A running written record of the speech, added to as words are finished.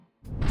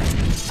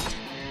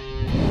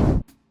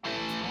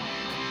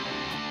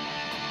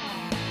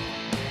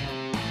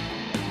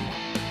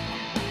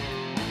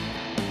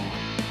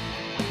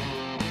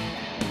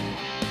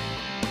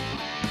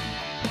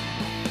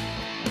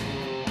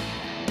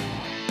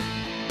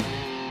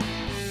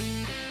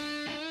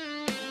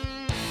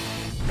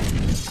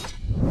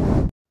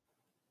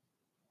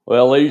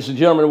Well, ladies and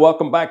gentlemen,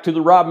 welcome back to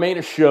the Rob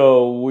Manus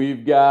Show.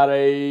 We've got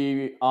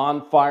a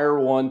on fire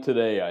one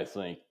today. I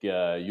think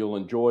you'll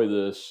enjoy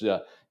this.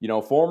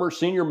 Former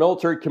senior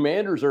military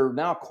commanders are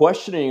now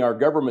questioning our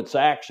government's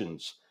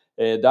actions.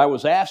 And I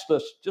was asked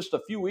this just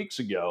a few weeks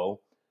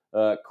ago,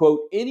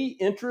 quote, any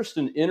interest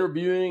in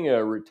interviewing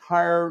a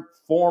retired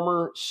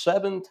former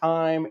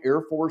seven-time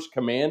Air Force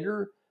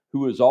commander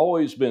who has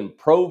always been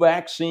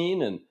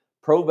pro-vaccine and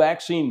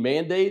pro-vaccine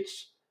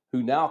mandates,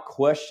 who now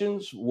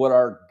questions what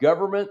our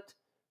government,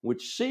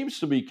 which seems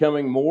to be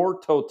becoming more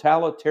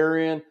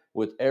totalitarian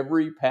with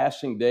every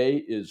passing day,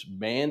 is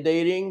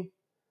mandating.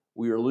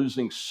 We are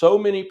losing so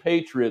many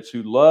patriots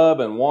who love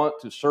and want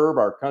to serve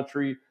our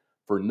country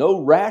for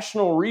no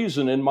rational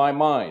reason in my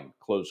mind,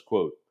 close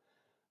quote.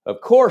 Of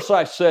course,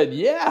 I said,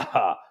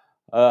 yeah,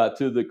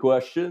 to the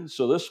question.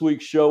 So this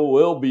week's show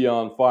will be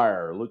on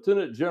fire.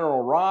 Lieutenant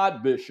General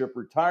Rod Bishop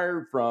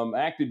retired from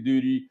active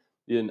duty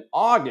in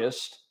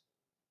August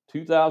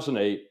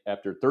 2008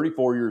 after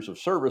 34 years of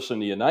service in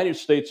the United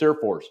States Air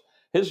Force.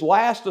 His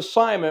last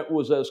assignment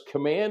was as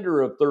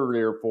commander of 3rd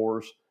Air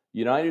Force,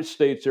 United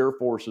States Air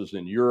Forces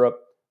in Europe,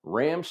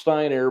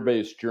 Ramstein Air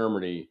Base,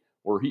 Germany,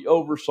 where he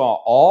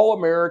oversaw all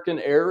American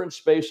air and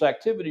space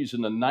activities in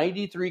the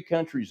 93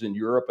 countries in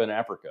Europe and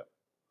Africa.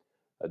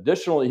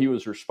 Additionally, he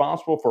was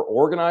responsible for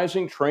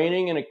organizing,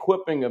 training, and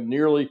equipping of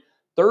nearly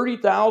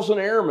 30,000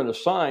 airmen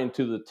assigned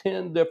to the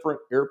 10 different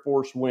Air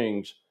Force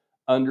wings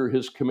under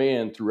his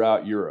command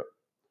throughout Europe.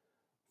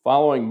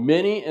 Following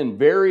many and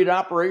varied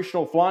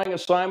operational flying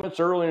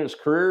assignments early in his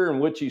career, in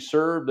which he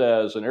served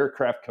as an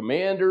aircraft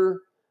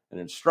commander, an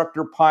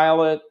instructor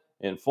pilot,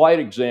 and flight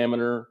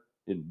examiner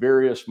in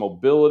various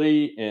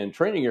mobility and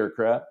training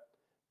aircraft,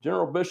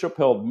 General Bishop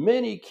held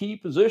many key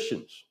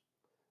positions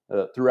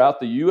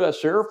throughout the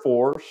U.S. Air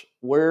Force,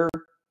 where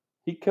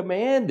he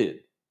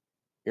commanded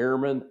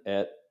airmen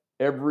at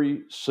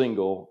every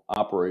single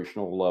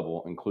operational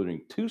level,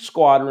 including 2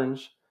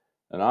 squadrons,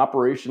 an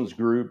operations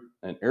group,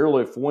 an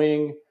airlift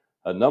wing,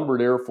 a numbered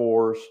Air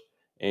Force,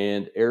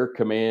 and Air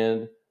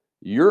Command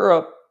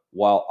Europe,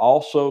 while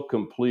also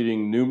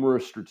completing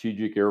numerous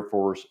strategic Air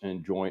Force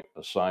and joint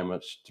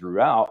assignments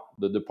throughout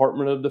the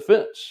Department of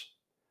Defense.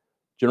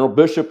 General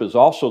Bishop is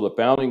also the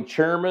founding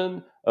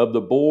chairman of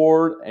the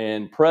board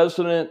and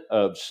president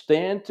of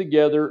Stand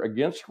Together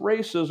Against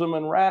Racism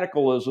and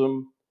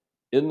Radicalism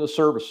in the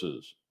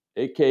Services,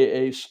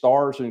 aka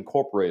STARS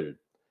Incorporated.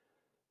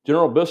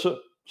 General Bishop,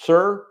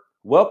 sir,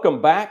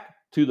 welcome back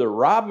to the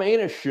Rob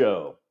Manus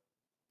Show.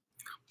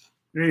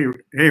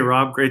 Hey,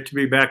 Rob, great to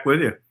be back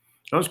with you.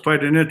 That was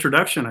quite an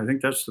introduction. I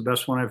think that's the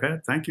best one I've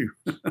had. Thank you.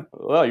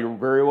 Well, you're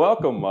very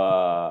welcome.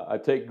 I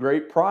take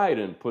great pride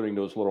in putting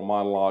those little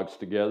monologues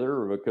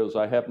together because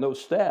I have no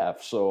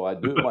staff, so I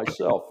do it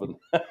myself. Well,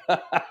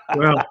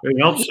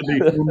 it helps to be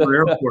former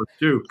Air Force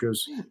too,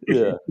 because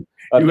yeah,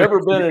 I've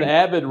never been an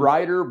avid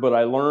writer, but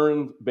I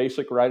learned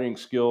basic writing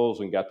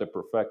skills and got to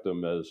perfect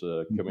them as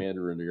a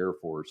commander in the Air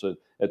Force. And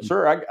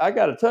sir, I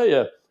got to tell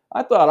you,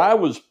 I thought I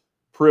was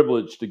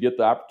privileged to get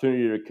the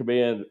opportunity to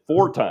command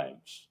 4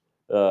 times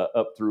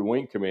up through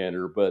wing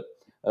commander, but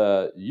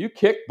you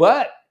kick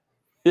butt.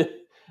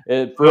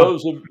 And for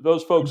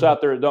those folks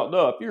out there that don't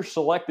know, if you're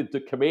selected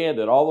to command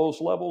at all those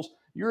levels,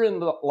 you're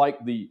in the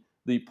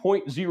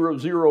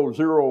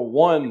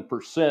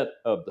 0.0001%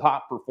 of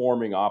top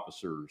performing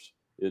officers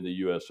in the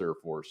U.S. Air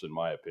Force, in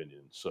my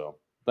opinion. So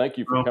thank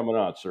you for coming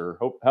on, sir.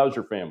 How's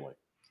your family?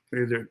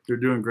 Hey, they're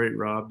doing great,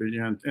 Rob.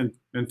 Yeah,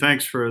 and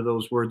thanks for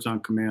those words on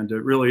command.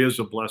 It really is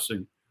a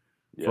blessing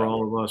for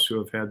all of us who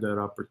have had that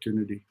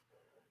opportunity.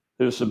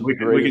 It's the we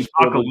can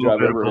talk a little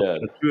bit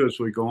about that too as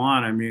we go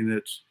on. I mean,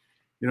 it's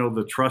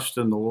the trust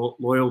and the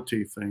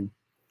loyalty thing.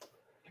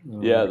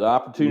 Yeah, the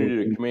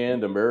opportunity to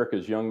command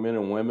America's young men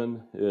and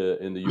women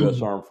in the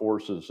U.S. Armed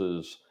Forces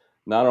is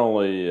not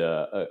only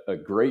a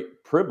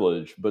great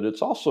privilege, but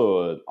it's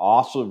also an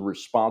awesome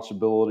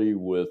responsibility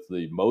with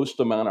the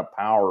most amount of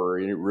power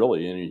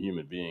really any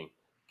human being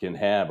can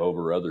have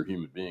over other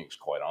human beings,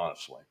 quite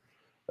honestly.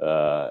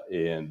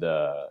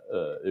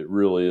 It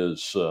really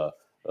is a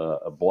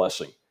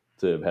blessing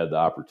to have had the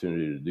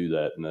opportunity to do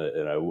that. And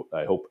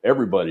I hope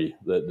everybody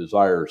that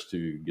desires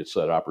to gets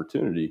that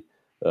opportunity,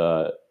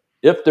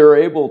 if they're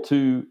able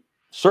to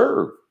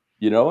serve,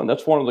 and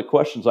that's one of the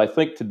questions I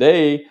think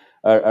today.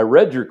 I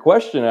read your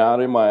question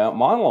out in my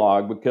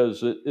monologue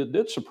because it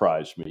did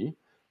surprise me.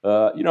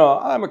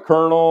 I'm a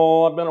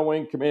colonel. I've been a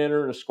wing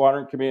commander and a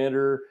squadron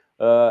commander.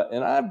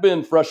 And I've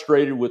been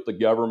frustrated with the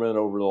government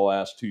over the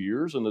last 2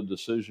 years and the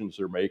decisions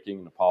they're making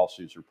and the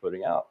policies they're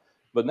putting out.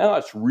 But now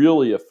it's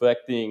really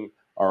affecting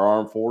our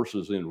armed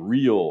forces in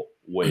real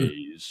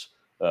ways.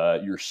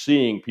 You're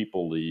seeing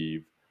people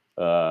leave.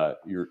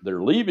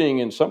 They're leaving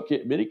in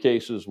many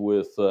cases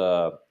with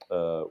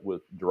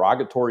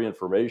derogatory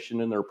information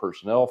in their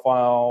personnel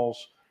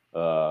files,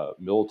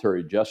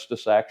 military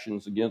justice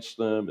actions against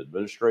them,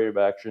 administrative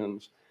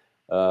actions,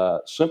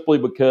 simply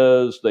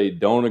because they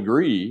don't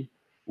agree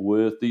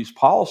with these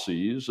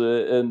policies.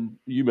 And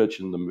you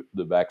mentioned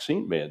the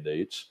vaccine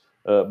mandates,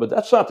 but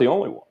that's not the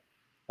only one.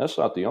 That's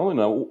not the only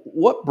no.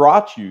 What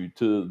brought you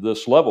to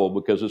this level?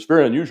 Because it's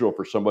very unusual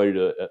for somebody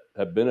to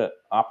have been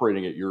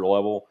operating at your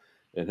level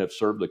and have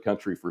served the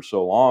country for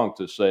so long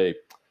to say,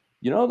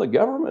 the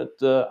government,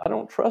 I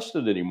don't trust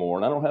it anymore,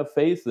 and I don't have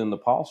faith in the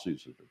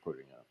policies that they're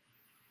putting out.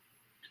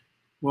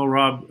 Well,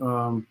 Rob,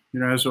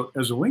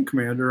 as a wing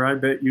commander, I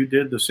bet you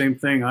did the same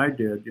thing I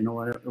did.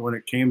 When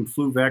it came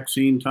flu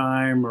vaccine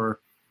time, or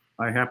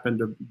I happened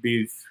to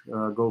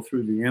go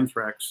through the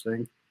anthrax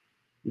thing.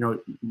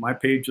 My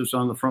page is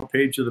on the front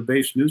page of the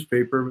base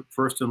newspaper,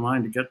 first in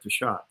line to get the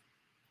shot.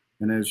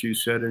 And as you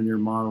said in your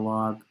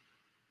monologue,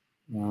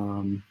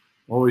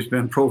 always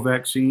been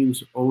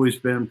pro-vaccines, always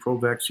been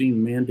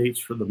pro-vaccine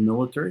mandates for the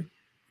military,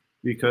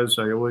 because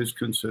I always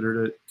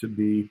considered it to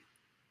be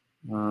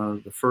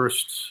the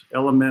first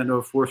element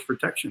of force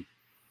protection.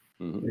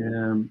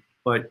 Mm-hmm.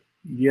 But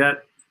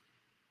yet,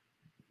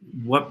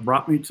 what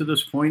brought me to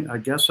this point, I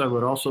guess I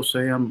would also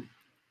say I'm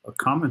a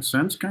common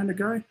sense kind of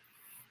guy.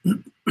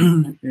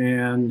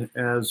 And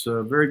as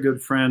a very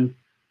good friend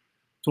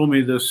told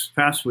me this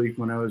past week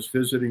when I was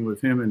visiting with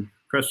him in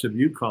Crested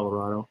Butte,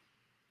 Colorado,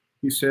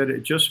 he said,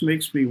 it just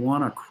makes me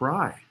want to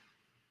cry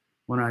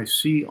when I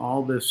see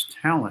all this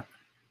talent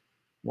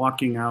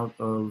walking out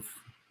of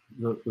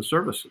the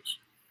services.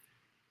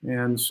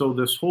 And so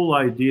this whole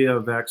idea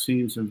of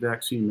vaccines and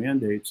vaccine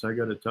mandates, I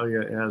got to tell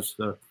you, as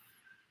the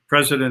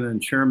president and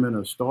chairman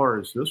of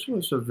STARS, this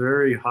was a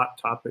very hot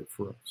topic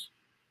for us.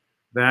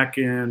 Back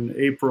in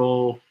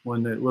April,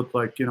 when it looked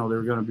like, they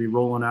were going to be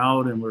rolling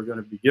out and we're going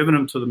to be giving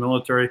them to the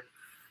military,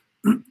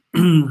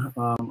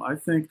 I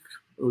think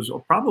it was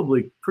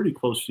probably pretty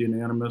close to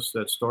unanimous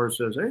that STARS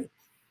says, hey,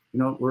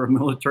 we're a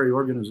military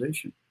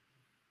organization.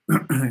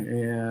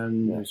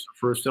 And it's the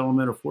first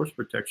element of force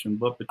protection.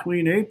 But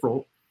between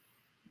April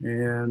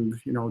and,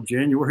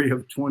 January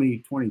of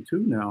 2022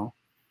 now,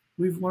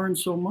 we've learned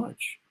so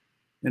much.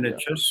 And it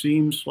just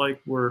seems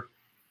like we're,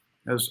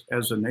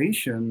 as a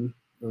nation,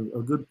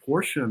 a good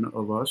portion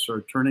of us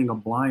are turning a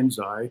blind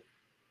eye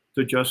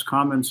to just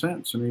common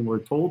sense. I mean, we're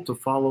told to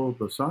follow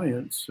the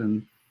science,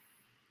 and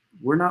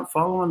we're not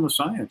following the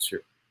science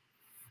here.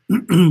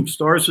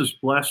 STARS is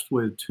blessed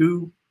with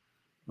two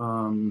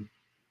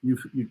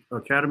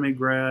Academy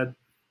grad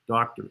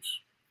doctors,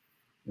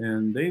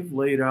 and they've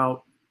laid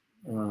out,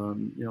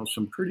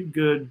 some pretty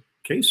good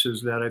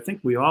cases that I think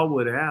we all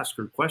would ask,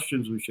 or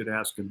questions we should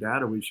ask, and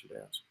data we should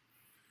ask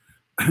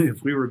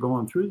if we were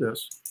going through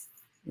this.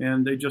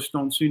 And they just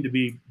don't seem to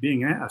be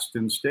being asked.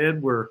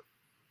 Instead, with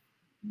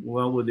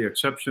the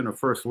exception of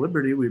First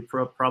Liberty, we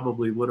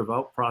probably would have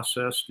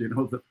outprocessed,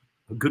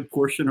 a good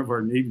portion of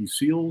our Navy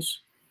SEALs.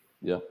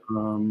 Yeah.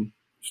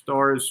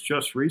 STARS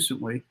just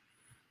recently,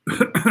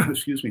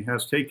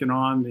 has taken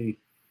on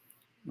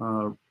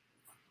the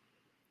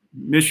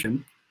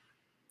mission.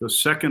 The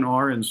second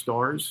R in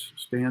STARS,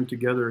 Stand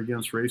Together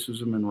Against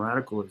Racism and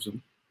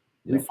Radicalism.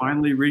 Yeah. We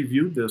finally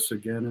reviewed this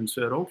again and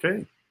said,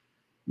 okay,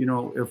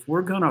 if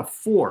we're going to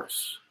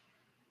force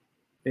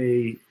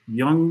a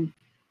young,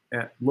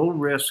 at low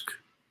risk,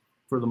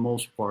 for the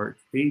most part,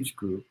 age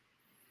group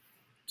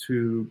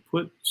to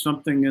put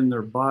something in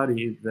their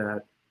body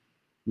that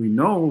we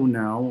know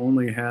now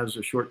only has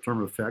a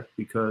short-term effect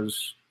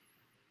because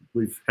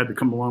we've had to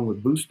come along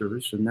with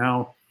boosters. And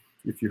now,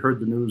 if you heard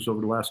the news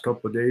over the last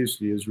couple of days,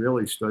 the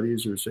Israeli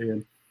studies are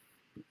saying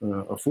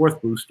a fourth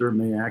booster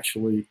may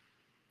actually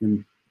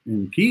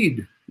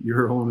impede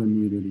your own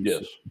immunity.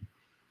 Yes.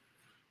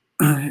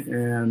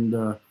 And,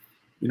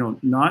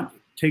 not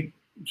take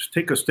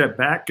a step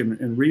back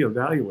and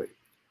reevaluate.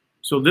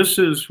 So this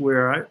is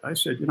where I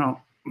said,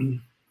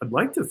 I'd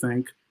like to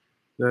think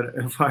that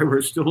if I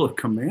were still a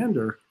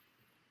commander,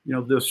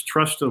 this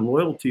trust and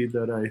loyalty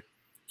that I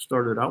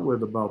started out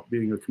with about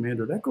being a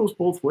commander, that goes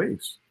both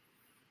ways.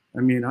 I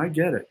mean, I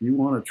get it. You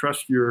want to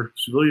trust your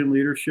civilian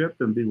leadership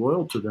and be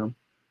loyal to them,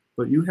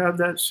 but you have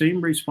that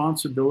same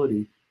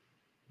responsibility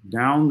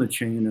down the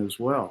chain as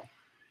well.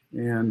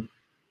 And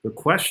the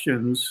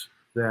questions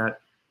that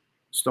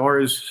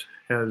STARS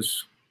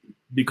has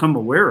become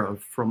aware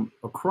of from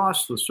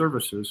across the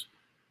services,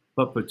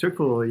 but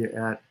particularly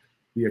at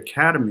the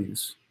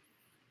academies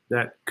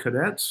that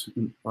cadets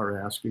are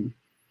asking,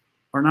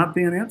 are not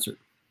being answered.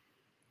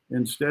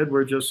 Instead,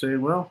 we're just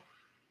saying, well,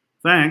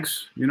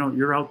 thanks,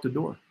 you're out the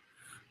door.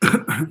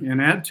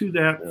 And add to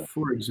that,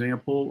 for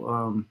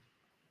example,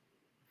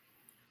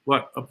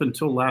 up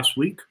until last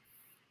week,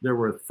 there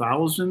were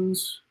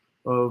thousands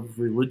of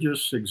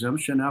religious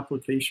exemption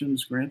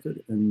applications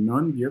granted and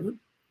none given.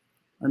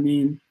 I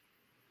mean,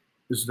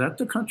 is that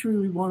the country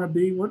we want to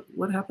be?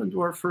 What happened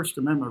to our First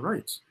Amendment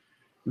rights?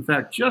 In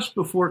fact, just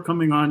before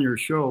coming on your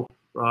show,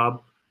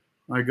 Rob,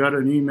 I got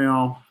an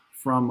email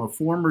from a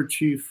former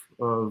chief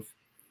of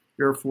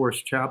Air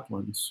Force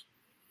chaplains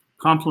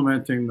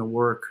complimenting the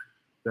work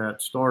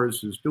that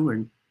STARS is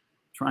doing,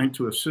 trying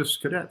to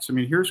assist cadets. I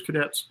mean, here's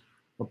cadets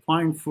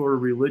applying for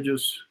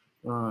religious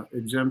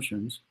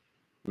exemptions.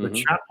 The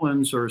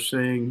chaplains are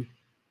saying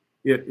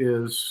it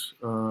is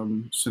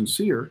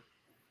sincere,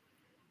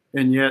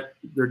 and yet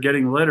they're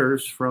getting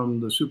letters from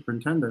the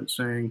superintendent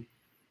saying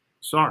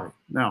Sorry.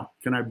 Now,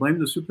 can I blame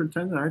the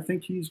superintendent? I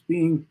think he's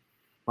being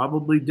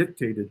probably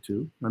dictated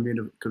to. I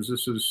mean, because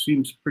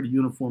seems pretty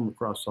uniform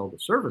across all the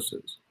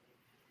services.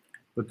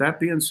 But that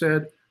being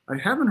said, I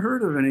haven't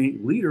heard of any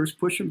leaders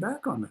pushing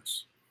back on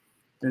this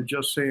and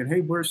just saying,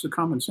 "Hey, where's the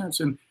common sense?"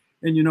 And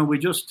we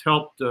just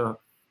helped one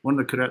of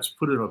the cadets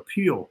put an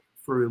appeal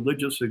for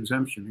religious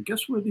exemption. And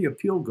guess where the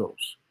appeal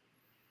goes?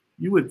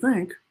 You would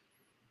think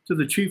to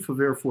the chief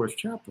of Air Force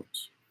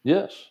chaplains.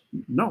 Yes.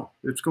 No,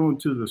 it's going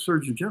to the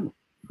Surgeon General.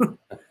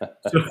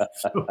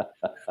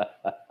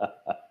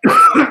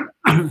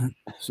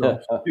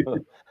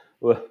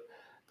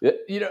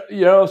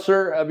 Well,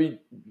 sir, I mean,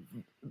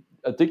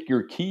 I think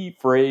your key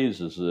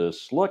phrase is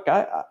this. Look,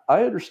 I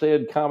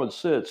understand common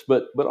sense,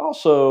 but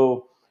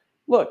also,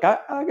 look,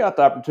 I got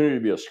the opportunity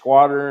to be a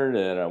squadron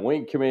and a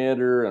wing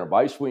commander and a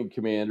vice wing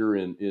commander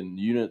in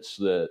units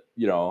that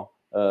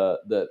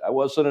that I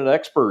wasn't an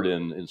expert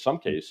in some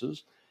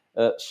cases.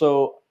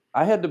 So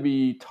I had to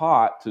be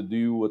taught to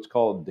do what's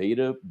called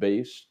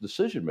data-based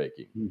decision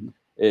making. Mm-hmm.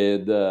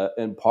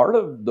 And part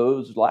of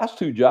those last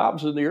two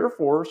jobs in the Air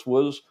Force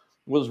was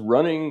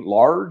running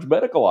large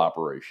medical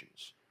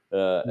operations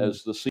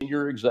as the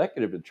senior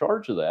executive in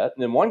charge of that.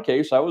 And in one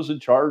case, I was in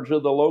charge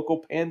of the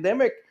local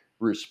pandemic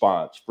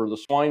response for the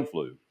swine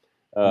flu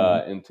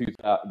in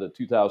the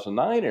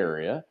 2009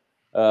 area,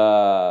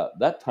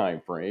 that time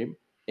frame.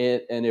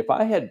 And if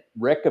I had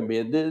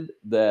recommended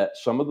that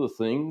some of the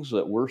things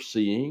that we're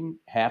seeing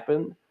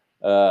happen,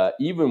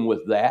 even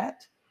with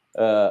that,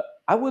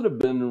 I would have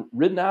been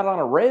ridden out on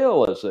a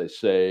rail, as they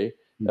say,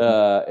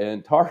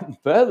 and tarred and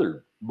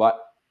feathered, but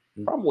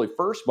probably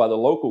first by the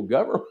local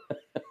government.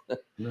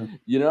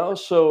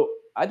 So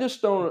I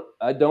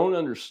don't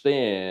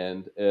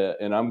understand,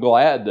 and I'm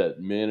glad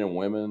that men and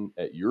women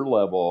at your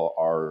level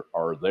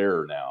are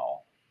there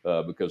now,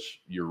 because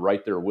you're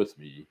right there with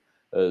me.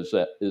 Is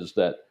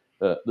that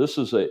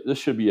this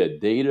should be a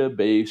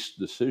data-based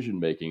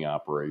decision-making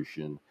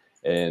operation,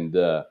 and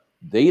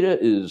data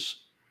is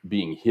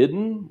being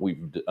hidden.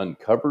 We've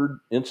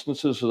uncovered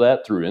instances of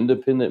that through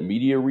independent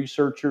media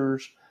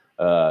researchers.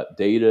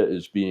 Data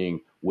is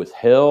being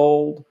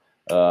withheld.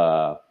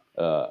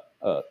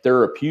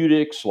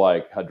 Therapeutics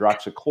like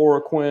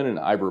hydroxychloroquine and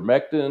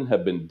ivermectin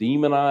have been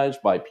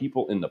demonized by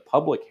people in the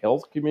public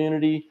health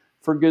community,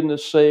 for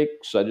goodness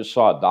sakes. I just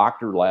saw a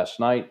doctor last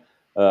night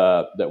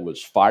that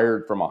was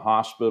fired from a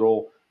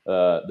hospital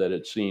that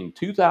had seen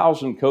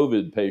 2,000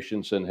 COVID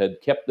patients and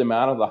had kept them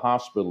out of the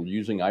hospital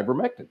using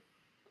ivermectin.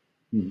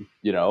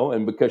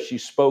 And because she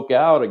spoke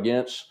out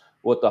against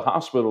what the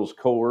hospital's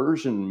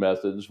coercion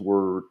methods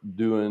were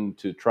doing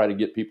to try to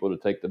get people to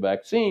take the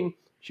vaccine,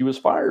 she was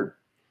fired.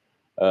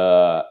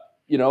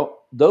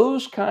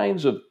 Those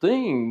kinds of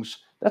things,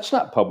 that's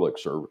not public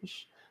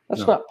service.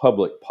 That's not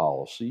public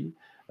policy.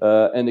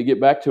 And to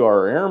get back to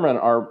our airmen,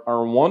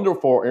 our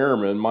wonderful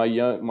airmen, my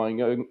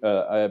young,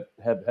 I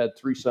have had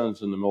three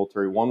sons in the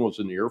military. One was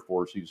in the Air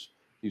Force.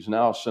 He's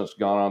now since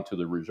gone on to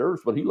the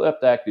reserves, but he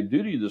left active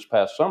duty this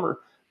past summer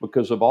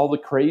because of all the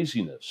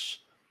craziness,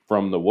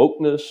 from the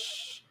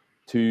wokeness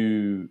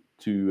to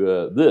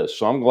this.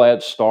 So I'm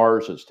glad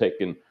STARS has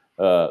taken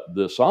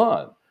this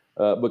on.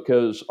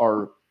 Because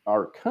our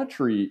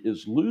country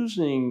is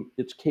losing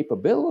its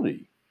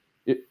capability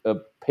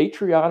of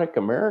patriotic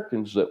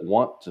Americans that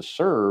want to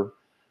serve,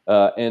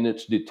 and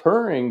it's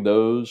deterring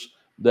those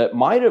that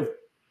might have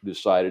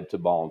decided to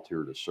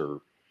volunteer to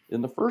serve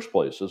in the first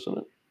place, isn't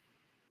it?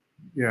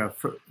 Yeah,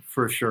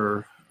 for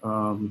sure.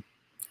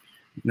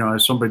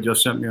 Somebody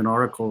just sent me an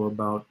article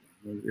about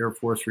the Air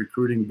Force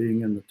recruiting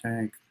being in the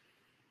tank,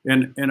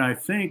 and I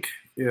think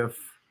if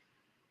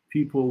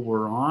people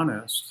were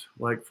honest,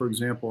 like, for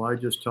example, I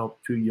just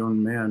helped two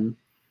young men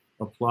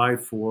apply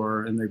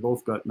for, and they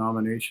both got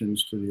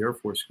nominations to the Air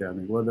Force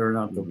Academy. Whether or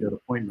not they'll get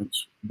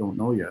appointments, don't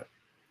know yet.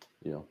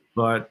 Yeah.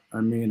 But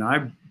I mean,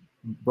 I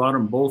brought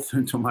them both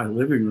into my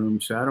living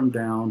room, sat them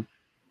down,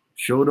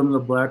 showed them the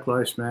Black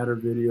Lives Matter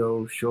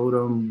video, showed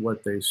them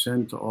what they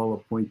sent to all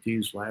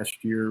appointees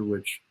last year,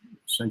 which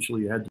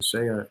essentially had to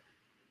say,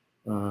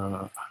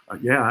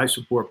 yeah, I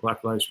support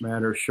Black Lives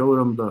Matter. Showed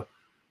them the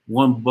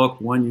One Book,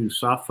 One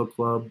USAFA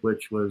Club,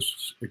 which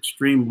was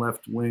extreme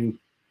left wing.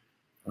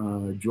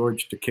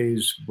 George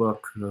Takei's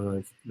book,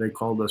 They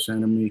Called Us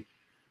Enemy,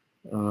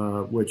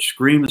 which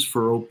screams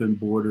for open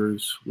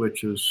borders,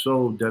 which is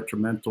so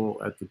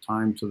detrimental at the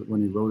time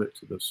when he wrote it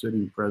to the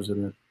sitting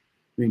president.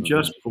 I mean,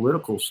 just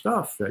political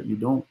stuff that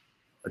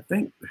I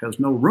think has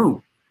no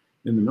room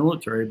in the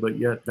military, but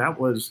yet that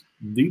was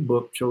the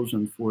book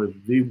chosen for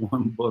the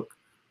One Book,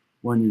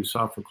 One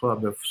USAFA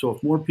Club. So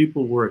if more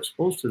people were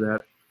exposed to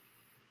that,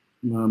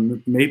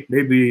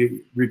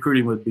 maybe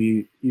recruiting would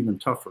be even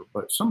tougher.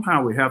 But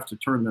somehow we have to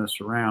turn this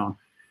around.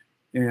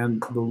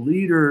 And the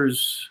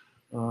leaders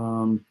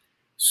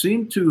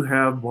seem to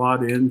have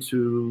bought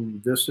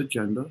into this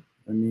agenda.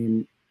 I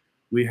mean,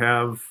 we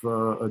have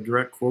a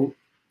direct quote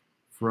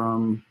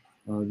from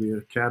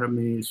the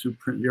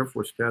Air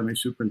Force Academy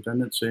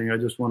superintendent saying, "I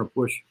just want to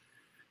push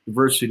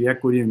diversity,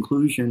 equity,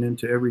 inclusion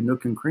into every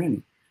nook and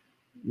cranny."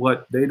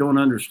 what they don't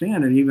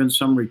understand, and even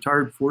some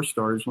retired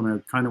four-stars, when I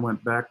kind of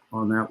went back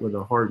on that with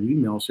a hard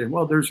email saying,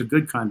 well, there's a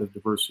good kind of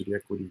diversity,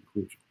 equity,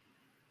 inclusion.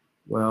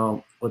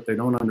 Well, what they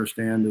don't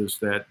understand is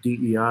that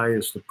DEI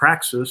is the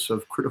praxis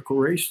of critical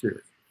race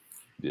theory.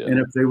 Yeah. And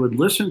if they would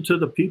listen to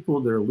the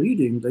people they're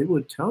leading, they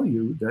would tell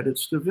you that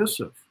it's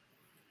divisive.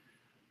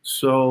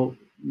 So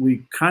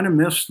we kind of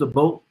missed the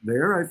boat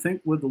there, I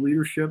think, with the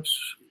leaderships.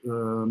 I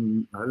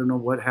don't know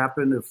what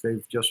happened, if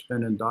they've just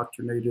been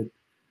indoctrinated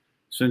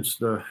since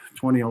the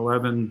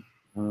 2011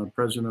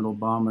 President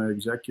Obama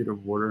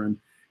executive order. And,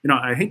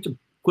 I hate to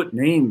put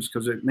names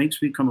because it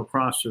makes me come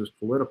across as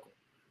political.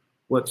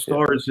 What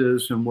STARS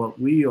is and what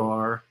we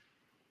are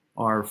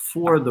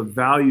for the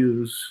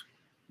values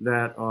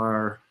that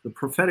are the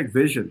prophetic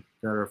vision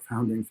that our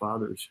founding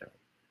fathers had,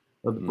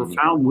 of the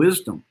profound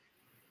wisdom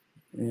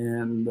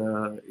and,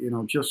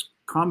 just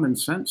common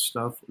sense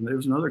stuff. And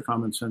there's another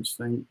common sense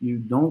thing. You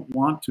don't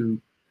want to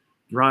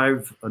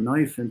drive a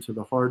knife into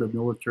the heart of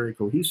military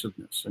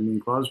cohesiveness. I mean,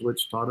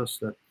 Clausewitz taught us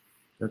that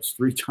that's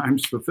 3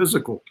 times the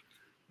physical.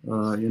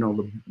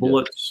 The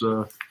bullets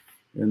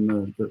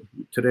and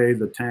today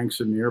the tanks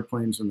and the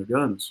airplanes and the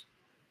guns.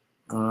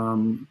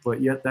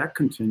 But yet that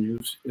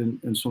continues.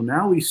 And so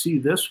now we see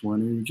this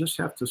one, and you just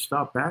have to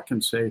stop back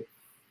and say,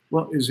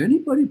 well, is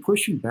anybody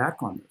pushing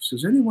back on this?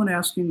 Is anyone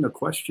asking the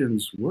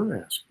questions we're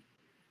asking?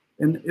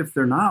 And if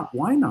they're not,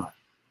 why not?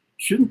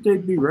 Shouldn't they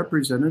be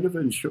representative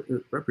and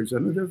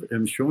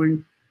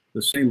showing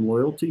the same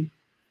loyalty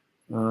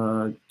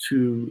to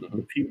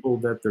the people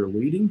that they're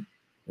leading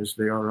as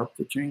they are up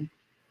the chain?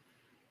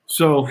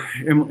 So,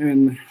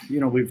 and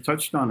we've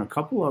touched on a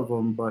couple of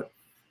them, but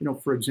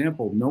for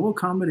example, no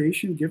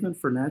accommodation given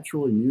for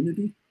natural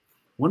immunity.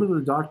 One of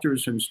the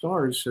doctors in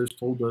STARS has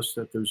told us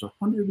that there's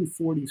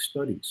 140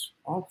 studies,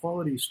 all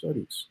quality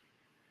studies,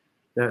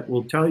 that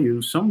will tell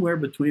you somewhere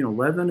between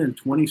 11 and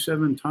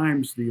 27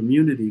 times the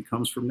immunity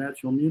comes from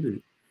natural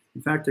immunity.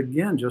 In fact,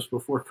 again, just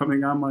before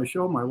coming on my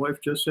show, my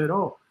wife just said,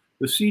 oh,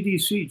 the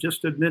CDC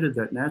just admitted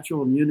that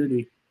natural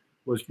immunity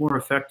was more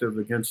effective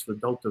against the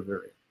Delta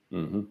variant.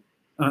 Mm-hmm.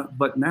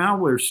 But now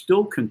we're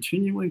still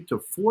continuing to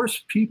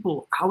force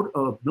people out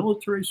of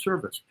military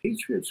service,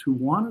 patriots who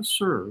want to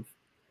serve,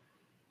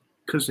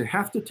 because they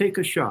have to take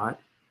a shot,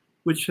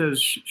 which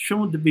has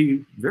shown to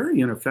be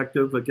very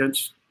ineffective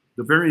against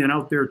the variant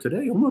out there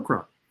today,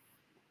 Omicron.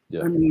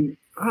 Yeah. I mean,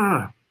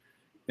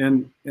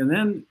 and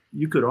then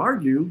you could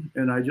argue,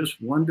 and I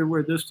just wonder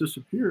where this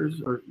disappears,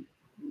 or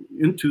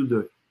into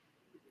the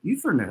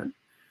Ethernet.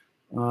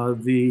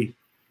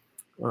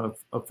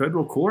 A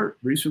federal court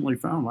recently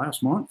found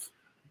last month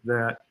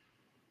that,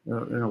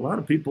 and a lot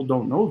of people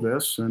don't know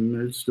this, and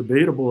it's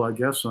debatable, I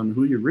guess, on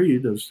who you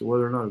read as to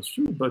whether or not it's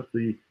true, but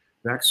the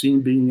vaccine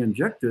being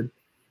injected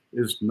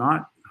is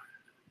not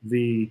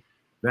the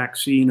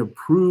vaccine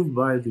approved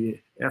by the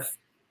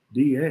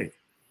FDA.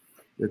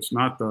 It's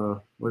not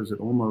the, what is it,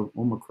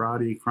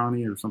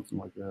 Omicron or something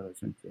like that, I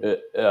think.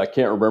 I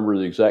can't remember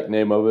the exact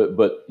name of it,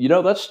 but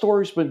that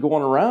story's been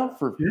going around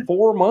for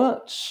 4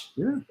 months.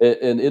 Yeah.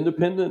 And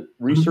independent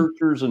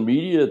researchers and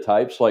media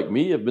types like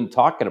me have been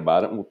talking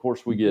about it. And of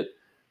course, we get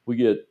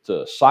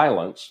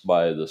silenced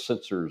by the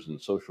censors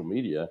and social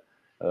media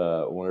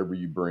whenever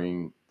you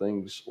bring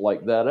things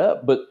like that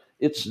up. But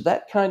it's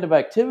that kind of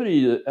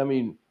activity that, I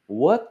mean,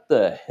 what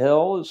the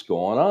hell is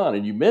going on?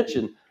 And you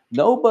mentioned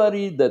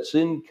nobody that's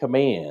in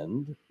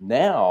command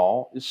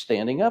now is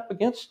standing up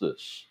against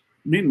this.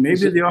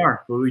 Maybe they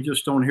are, but we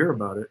just don't hear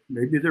about it.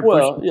 Maybe they're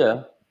pushing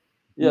back.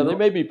 They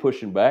may be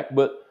pushing back,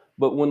 but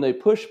when they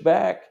push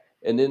back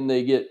and then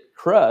they get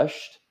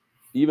crushed,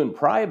 even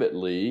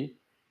privately,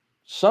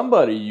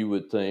 somebody you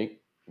would think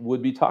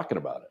would be talking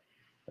about it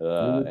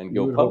and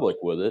go public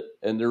with it.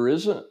 And there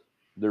isn't.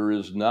 There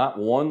is not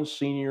one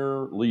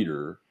senior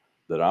leader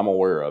that I'm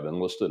aware of,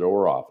 enlisted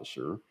or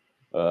officer,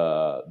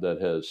 that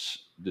has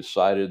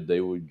decided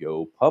they would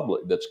go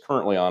public, that's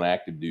currently on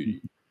active duty,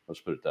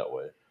 let's put it that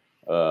way,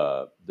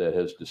 that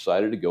has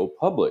decided to go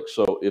public.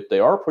 So if they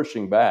are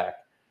pushing back,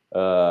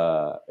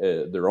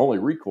 their only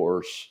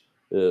recourse,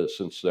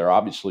 since they're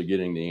obviously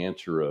getting the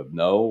answer of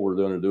no, we're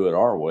going to do it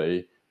our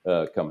way,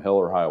 come hell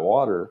or high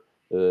water,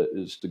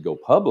 is to go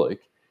public,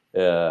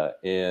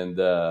 and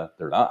they're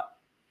not.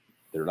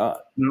 They're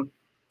not. No.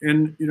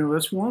 And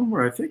that's one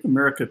where I think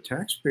America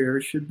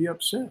taxpayers should be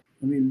upset.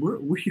 I mean,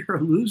 we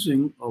are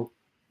losing.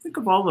 Think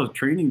of all the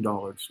training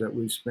dollars that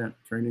we spent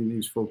training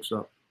these folks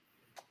up,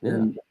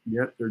 and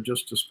yet they're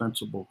just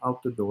dispensable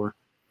out the door.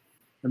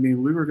 I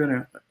mean, we were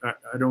gonna.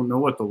 I don't know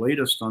what the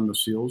latest on the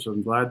SEALs.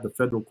 I'm glad the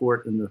federal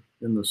court in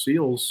the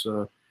SEALs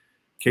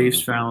case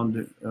found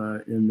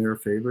in their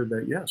favor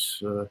that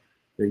yes,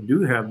 they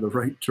do have the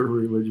right to a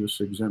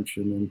religious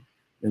exemption,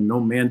 and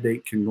no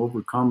mandate can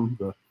overcome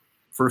the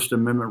First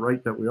Amendment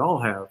right that we all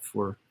have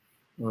for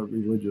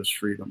religious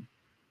freedom.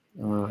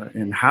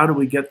 And how do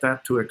we get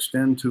that to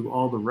extend to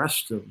all the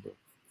rest of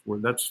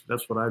that's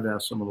what I've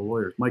asked some of the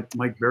lawyers.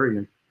 Mike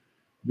Berrien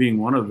being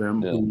one of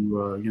them,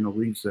 who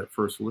leads that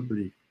First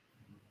Liberty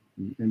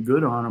and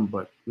good on them,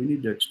 but we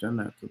need to extend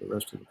that to the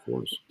rest of the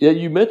force. Yeah,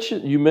 you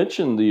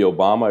mentioned the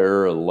Obama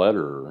era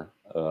letter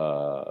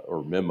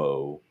or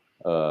memo.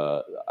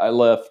 I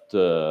left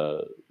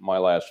my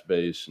last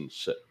base in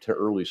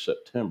early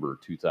September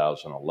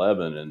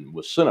 2011, and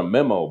was sent a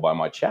memo by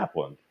my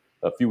chaplain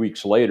a few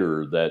weeks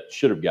later that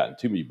should have gotten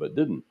to me but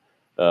didn't.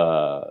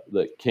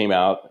 That came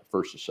out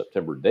 1st of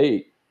September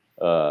date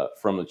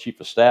from the chief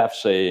of staff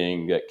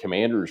saying that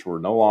commanders were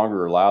no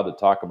longer allowed to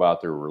talk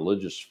about their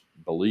religious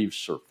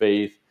beliefs or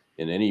faith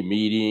in any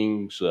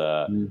meetings.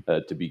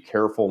 To be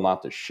careful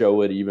not to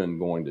show it, even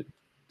going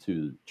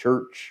to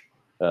church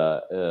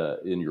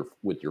in your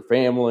with your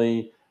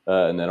family,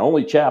 and then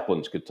only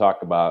chaplains could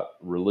talk about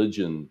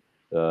religion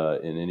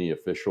in any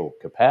official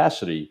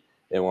capacity.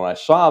 And when I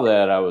saw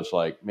that, I was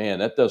like, man,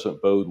 that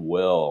doesn't bode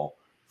well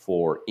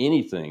for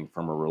anything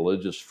from a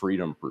religious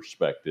freedom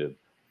perspective.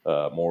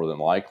 More than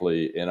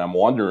likely, and I'm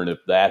wondering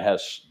if that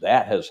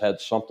has had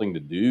something to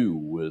do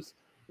with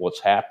what's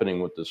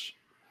happening with this,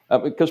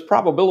 because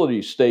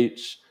probability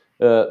states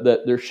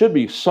that there should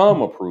be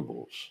some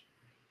approvals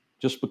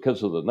just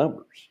because of the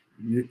numbers.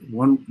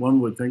 One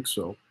would think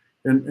so.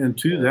 And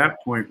to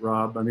that point,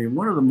 Rob, I mean,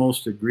 one of the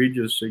most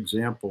egregious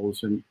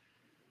examples, and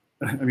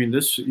I mean,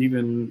 this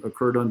even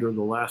occurred under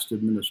the last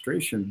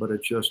administration, but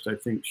it just, I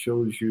think,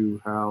 shows you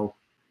how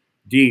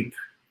deep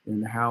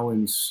and how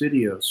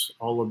insidious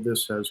all of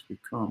this has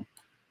become.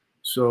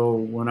 So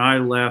when I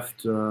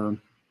left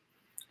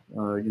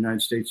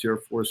United States Air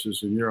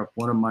Forces in Europe,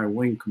 one of my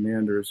wing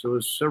commanders, it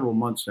was several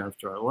months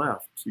after I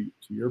left, to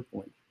your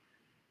point,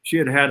 she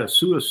had had a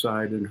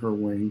suicide in her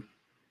wing.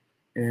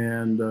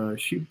 And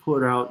she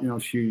put out,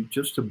 she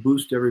just to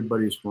boost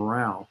everybody's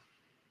morale,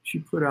 she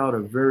put out a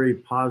very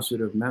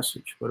positive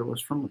message, but it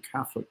was from a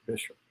Catholic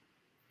bishop.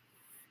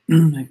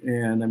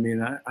 And I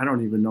mean, I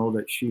don't even know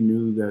that she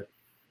knew that,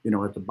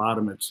 at the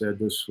bottom it said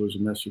this was a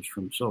message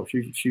from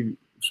she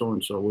so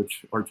and so,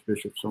 which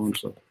Archbishop so and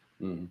so.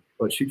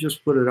 But she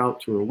just put it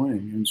out to her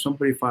wing, and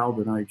somebody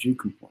filed an IG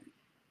complaint.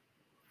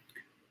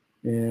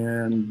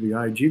 And the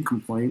IG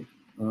complaint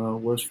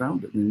was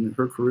founded, and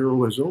her career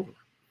was over.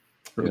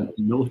 Her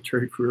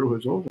military career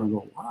was over. And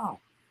go, wow.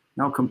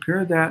 Now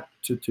compare that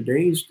to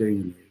today's day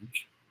and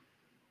age,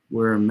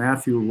 where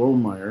Matthew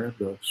Lohmeyer,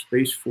 the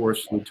Space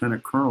Force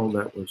lieutenant colonel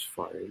that was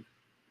fired,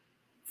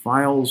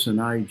 files an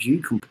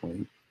IG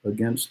complaint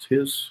against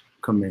his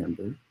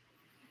commander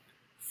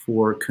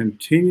for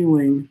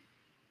continuing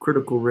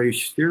critical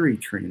race theory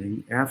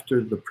training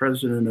after the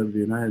President of the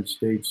United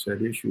States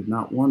had issued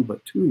not one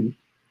but two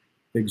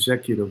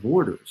executive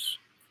orders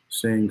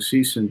saying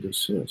cease and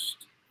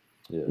desist.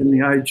 Yeah. And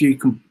the IG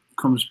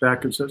comes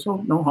back and says,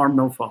 oh, no harm,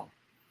 no foul.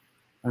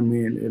 I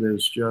mean, it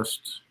is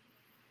just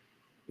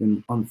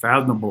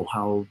unfathomable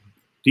how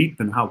deep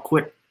and how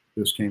quick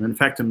this came. In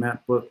fact, in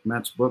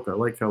Matt's book, I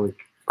like how he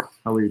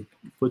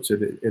puts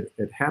it.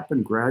 It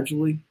happened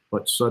gradually,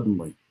 but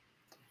suddenly.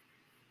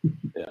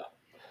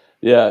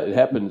 Yeah, it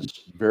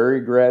happens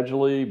very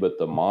gradually, but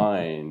the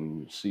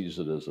mind sees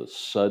it as a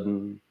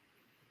sudden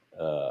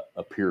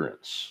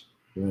appearance.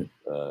 Right.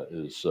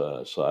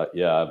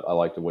 I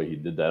like the way he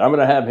did that. I'm going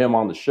to have him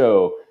on the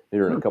show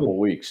here in a couple of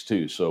weeks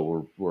too.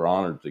 So we're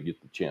honored to get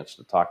the chance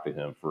to talk to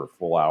him for a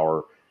full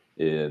hour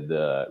and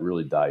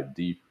really dive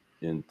deep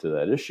into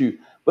that issue.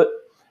 But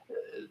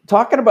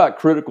talking about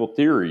critical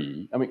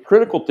theory, I mean,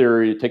 critical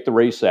theory, take the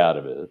race out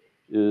of it,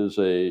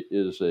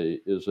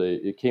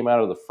 it came out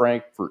of the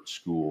Frankfurt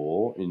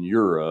School in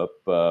Europe,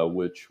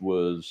 which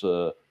was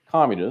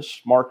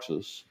communist,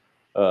 Marxist.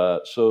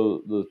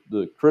 So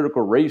the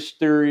critical race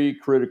theory,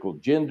 critical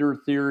gender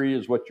theory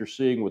is what you're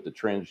seeing with the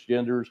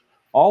transgenders.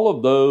 All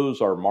of those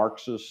are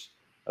Marxist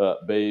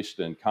based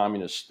and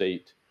communist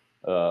state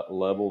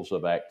levels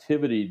of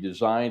activity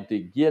designed to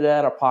get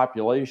at a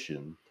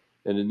population.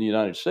 And in the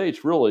United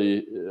States,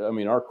 really, I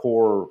mean, our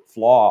core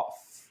fault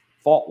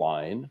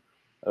line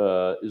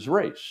is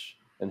race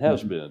and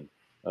has been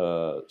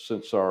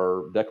since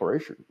our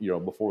declaration,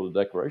 before the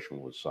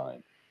declaration was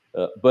signed.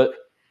 But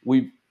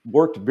we've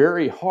worked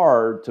very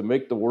hard to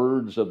make the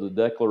words of the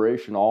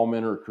Declaration, all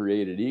men are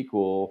created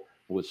equal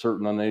with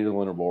certain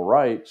unalienable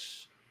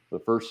rights. The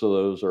first of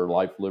those are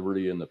life,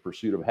 liberty, and the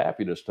pursuit of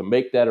happiness, to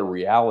make that a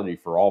reality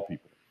for all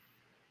people.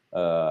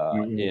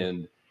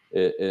 And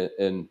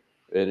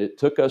it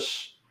took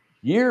us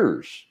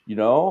years,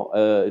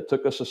 it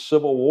took us a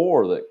civil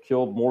war that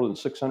killed more than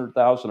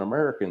 600,000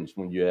 Americans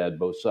when you add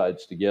both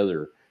sides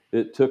together.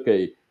 It took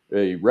a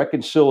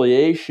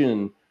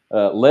reconciliation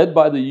led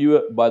by the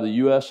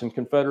U.S. and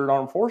Confederate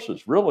Armed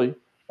Forces, really,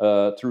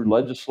 through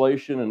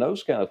legislation and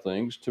those kind of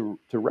things to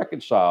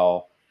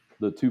reconcile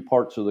the two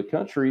parts of the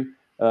country.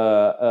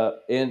 And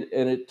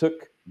it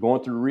took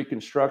going through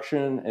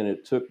Reconstruction, and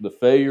it took the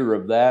failure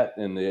of that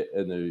and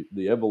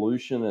the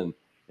evolution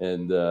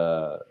and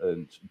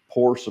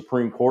poor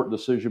Supreme Court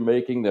decision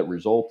making that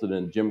resulted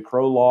in Jim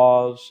Crow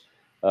laws,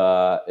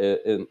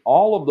 and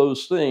all of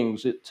those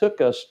things. It took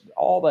us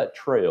all that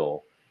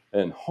trail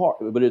and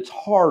hard, but it's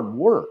hard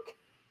work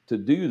to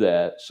do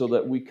that, so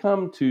that we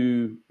come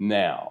to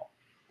now.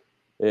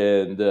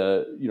 And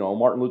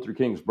Martin Luther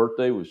King's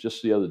birthday was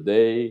just the other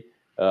day.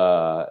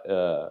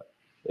 I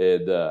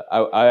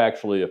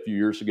actually, a few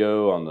years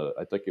ago,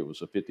 I think it was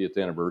the 50th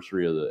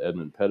anniversary of the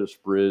Edmund Pettus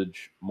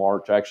Bridge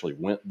March, I actually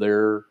went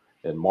there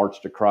and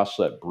marched across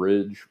that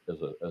bridge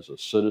as a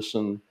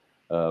citizen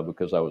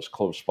because I was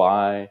close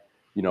by,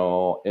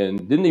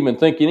 and didn't even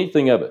think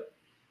anything of it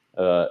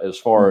as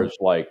far as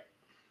like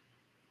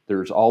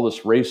there's all this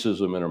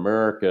racism in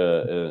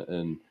America,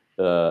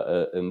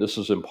 and this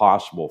is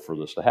impossible for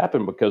this to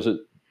happen because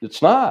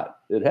it's not.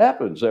 It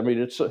happens. I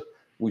mean,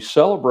 we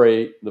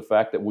celebrate the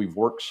fact that we've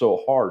worked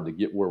so hard to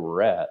get where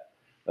we're at,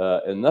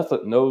 and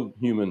no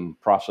human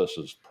process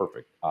is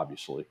perfect,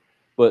 obviously,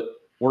 but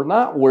we're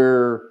not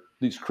where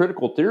these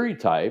critical theory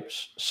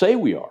types say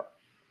we are,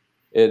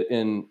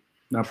 and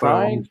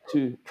trying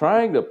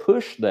to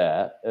push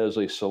that as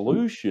a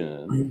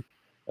solution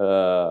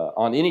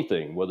on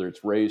anything, whether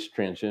it's race,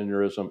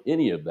 transgenderism,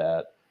 any of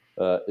that,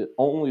 it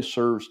only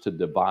serves to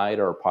divide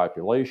our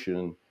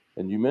population.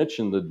 And you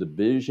mentioned the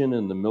division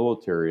in the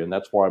military, and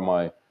that's why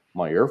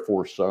my Air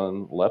Force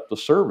son left the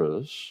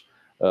service,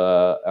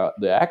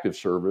 the active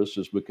service,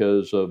 is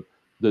because of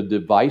the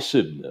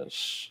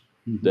divisiveness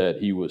that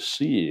he was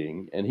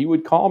seeing. And he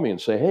would call me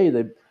and say, "Hey,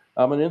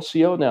 I'm an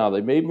NCO now.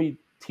 They made me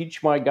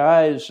teach my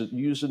guys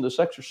using this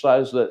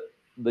exercise that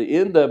the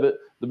end of it."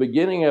 The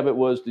beginning of it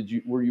was,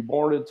 were you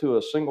born into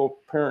a single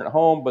parent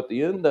home? But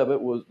the end of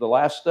it was, the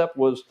last step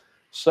was,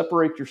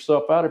 separate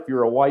yourself out if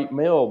you're a white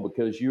male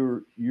because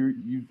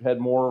you've had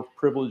more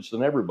privilege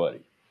than everybody.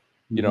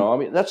 I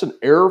mean, that's an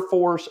Air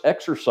Force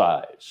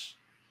exercise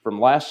from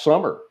last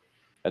summer,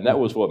 and that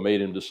was what made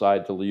him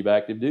decide to leave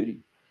active duty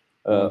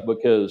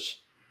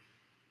because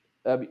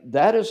I mean,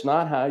 that is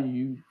not how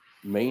you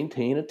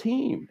maintain a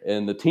team.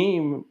 And the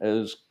team,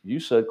 as you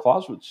said,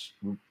 Clausewitz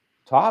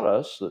taught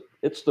us that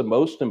it's the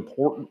most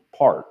important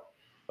part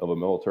of a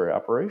military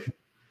operation.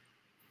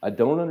 I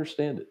don't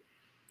understand it.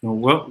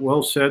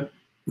 Well said,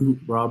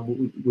 Rob.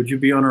 Would you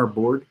be on our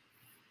board?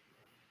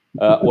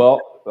 Well,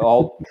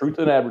 all truth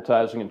in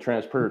advertising and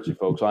transparency,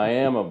 folks. I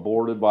am a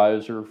board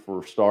advisor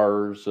for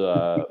STARS,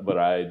 but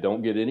I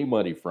don't get any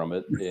money from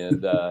it,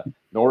 and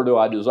nor do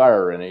I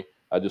desire any.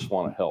 I just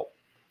want to help.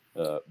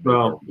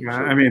 Well,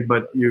 I mean,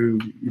 but you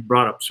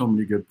brought up so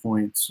many good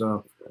points. I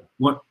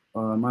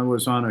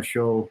was on a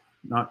show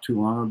not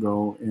too long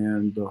ago,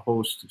 and the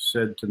host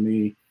said to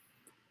me,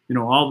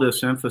 all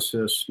this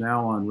emphasis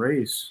now on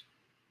race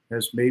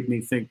has made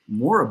me think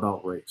more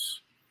about race.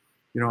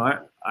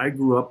 I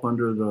grew up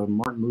under the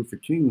Martin Luther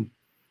King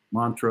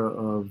mantra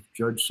of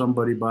judge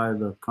somebody by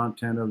the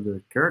content of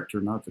their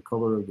character, not the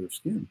color of their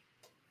skin.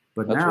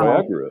 But that's now, why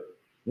I grew up.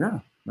 Yeah,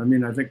 I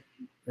mean, I think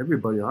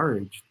everybody our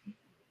age.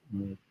 I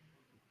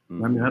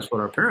mean, that's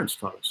what our parents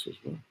taught us as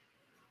well.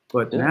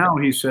 But now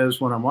he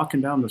says, when I'm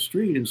walking down the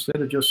street,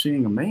 instead of just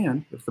seeing a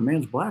man, if the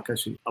man's black, I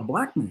see a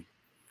black man.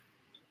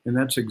 And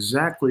that's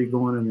exactly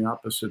going in the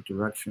opposite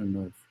direction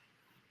of,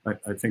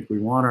 I think we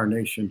want our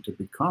nation to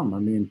become. I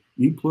mean,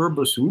 e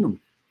pluribus unum,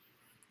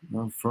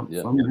 from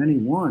many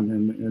one.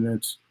 And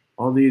it's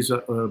all these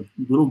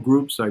little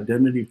groups,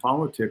 identity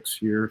politics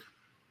here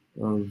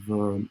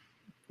of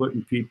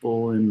putting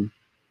people in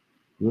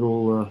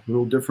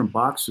little different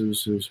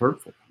boxes is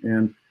hurtful.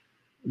 And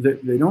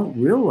they don't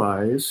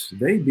realize,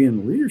 they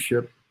being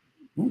leadership,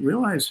 don't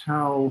realize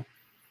how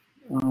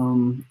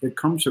it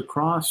comes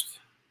across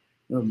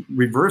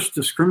reverse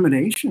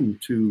discrimination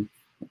to,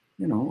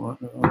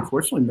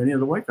 unfortunately, many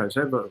of the white guys. I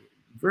have a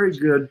very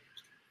good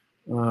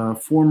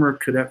former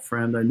cadet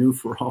friend I knew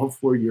for all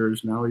 4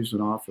 years. Now he's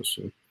an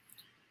officer.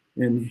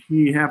 And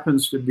he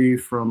happens to be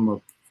from a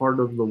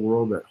part of the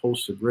world that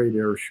hosts a great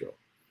air show.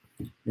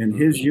 And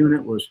his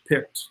unit was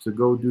picked to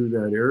go do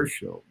that air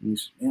show. And he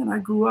said, "Man, I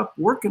grew up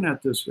working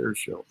at this air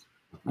show.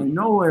 I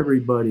know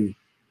everybody.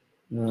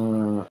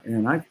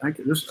 And I'm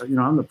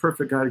the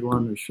perfect guy to go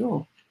on this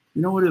show."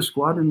 You know what his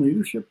squadron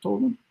leadership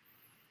told him?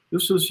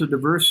 This is a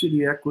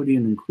diversity, equity,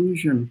 and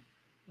inclusion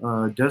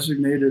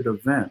designated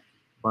event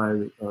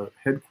by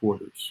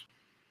headquarters,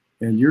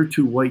 and you're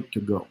too white to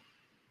go.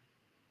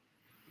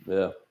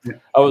 Yeah.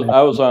 I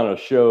was on a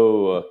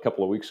show a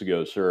couple of weeks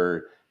ago,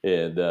 sir,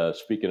 and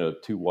speaking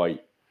of too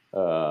white,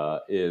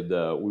 and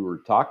we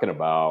were talking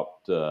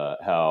about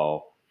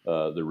how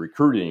the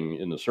recruiting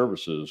in the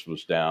services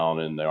was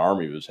down, and the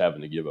Army was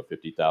having to give a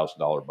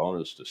 $50,000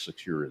 bonus to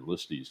 6-year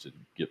enlistees to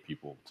get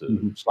people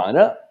to sign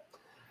up.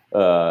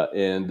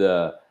 And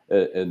the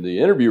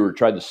interviewer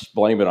tried to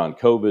blame it on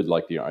COVID,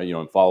 like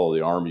and follow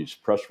the Army's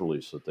press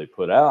release that they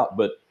put out.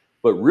 But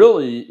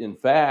really, in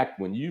fact,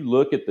 when you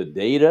look at the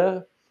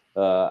data,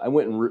 I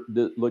went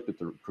and looked at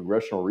the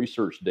congressional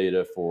research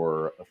data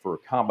for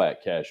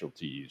combat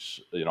casualties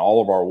in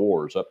all of our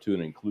wars, up to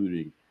and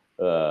including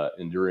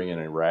enduring an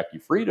Iraqi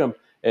freedom,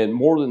 and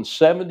more than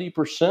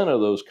 70%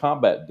 of those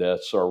combat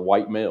deaths are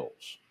white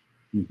males.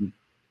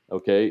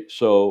 Okay,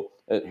 so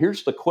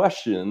here's the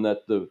question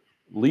that the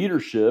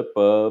leadership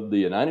of the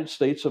United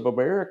States of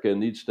America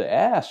needs to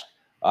ask,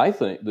 I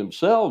think,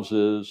 themselves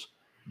is,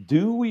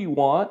 do we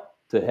want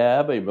to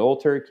have a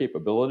military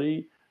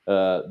capability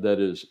that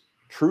is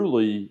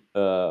truly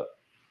a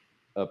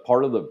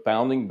part of the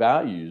founding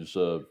values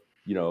of,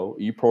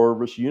 e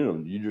pluribus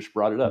unum. You just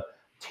brought it up.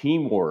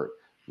 Teamwork,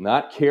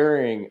 not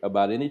caring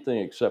about anything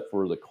except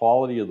for the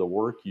quality of the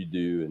work you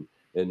do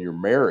and your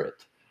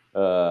merit,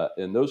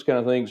 and those kind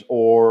of things.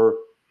 Or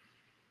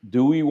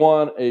do we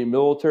want a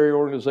military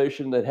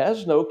organization that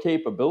has no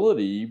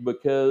capability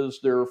because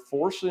they're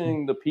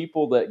forcing the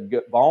people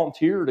that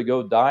volunteer to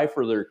go die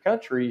for their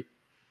country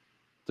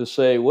to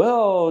say,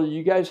 well,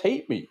 you guys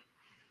hate me?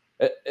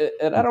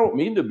 And I don't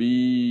mean to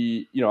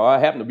be, I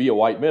happen to be a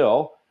white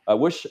male. I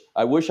wish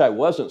I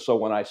wasn't. So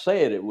when I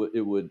say it,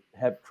 it would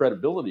have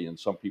credibility in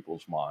some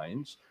people's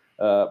minds.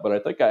 But I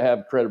think I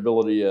have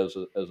credibility as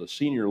a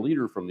senior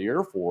leader from the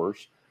Air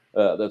Force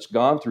that's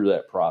gone through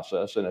that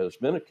process and has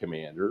been a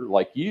commander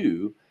like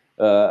you.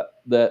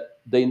 That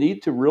they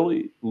need to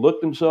really look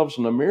themselves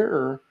in the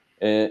mirror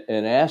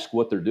and ask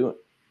what they're doing,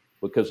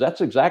 because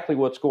that's exactly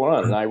what's going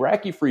on. In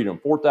Iraqi freedom,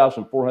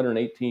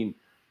 4,418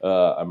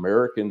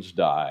 Americans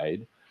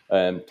died,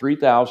 and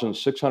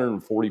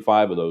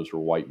 3,645 of those were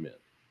white men.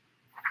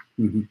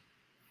 Mhm.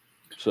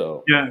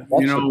 So Yeah, that's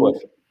the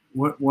question.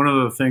 one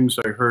of the things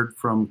I heard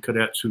from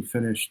cadets who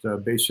finished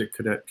basic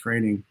cadet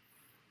training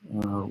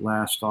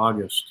last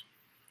August,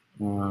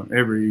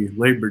 every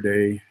Labor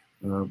Day,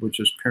 which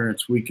is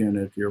Parents' Weekend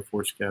at the Air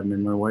Force Academy,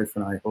 my wife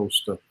and I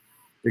host a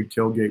big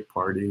tailgate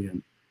party,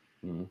 and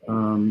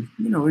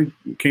we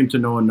came to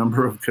know a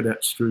number of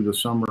cadets through the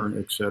summer,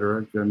 et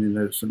cetera. I mean,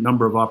 there's a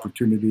number of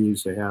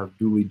opportunities. They have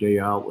dually day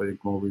out where they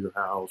come over your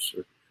house.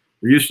 Or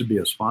there used to be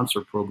a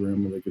sponsor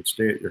program where they could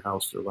stay at your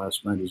house their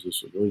last night as a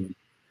civilian.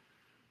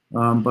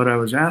 But I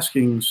was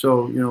asking,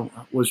 so,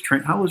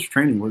 how was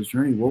training? Was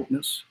there any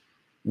wokeness?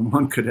 And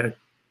one cadet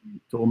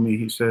told me,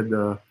 he said,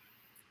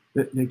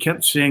 they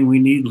kept saying we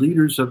need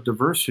leaders of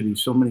diversity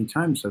so many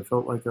times. I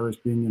felt like I was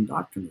being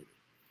indoctrinated.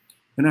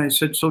 And I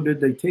said, so did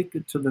they take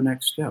it to the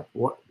next step?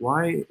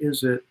 Why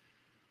is it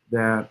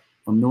that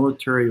a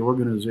military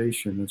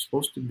organization that's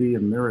supposed to be a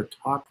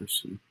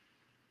meritocracy,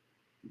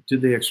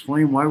 did they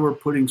explain why we're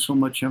putting so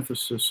much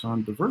emphasis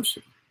on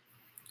diversity?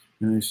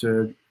 And they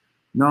said,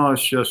 no,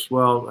 it's just,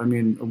 well, I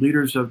mean,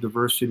 leaders of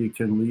diversity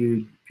can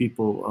lead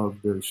people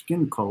of their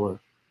skin color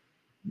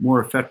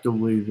more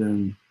effectively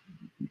than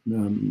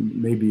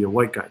maybe a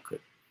white guy could.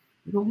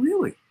 I go,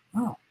 really?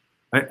 Wow.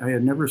 I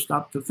had never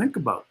stopped to think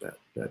about that.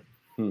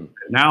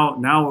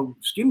 Now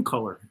skin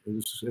color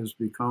has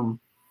become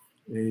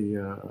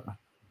an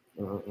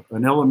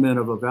element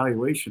of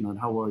evaluation on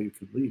how well you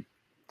could lead.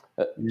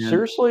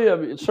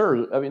 Seriously,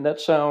 sir, that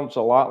sounds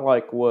a lot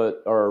like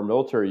what our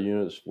military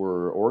units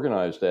were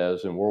organized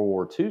as in World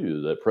War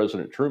II that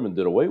President Truman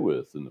did away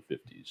with in the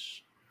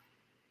 50s.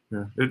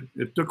 Yeah,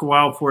 it took a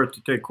while for it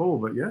to take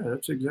hold, but yeah,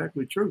 that's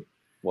exactly true.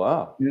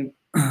 Wow. So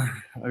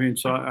I'm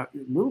a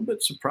little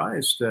bit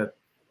surprised at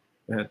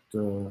that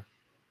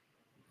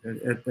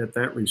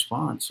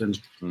response and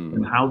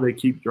how they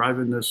keep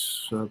driving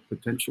this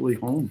potentially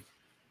home,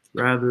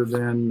 rather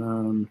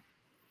than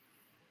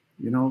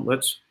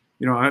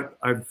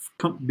I've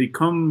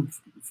become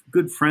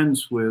good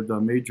friends with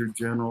Major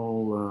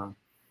General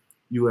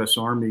U.S.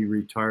 Army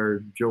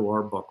retired Joe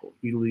Arbuckle.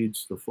 He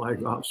leads the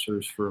Flag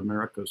Officers for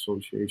America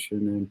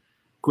Association, and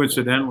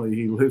coincidentally,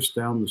 he lives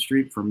down the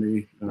street from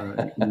me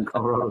in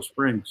Colorado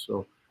Springs.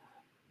 So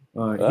he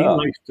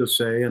likes to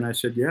say, and I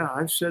said, yeah,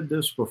 I've said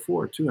this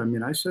before too. I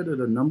mean, I said it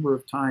a number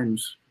of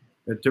times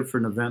at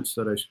different events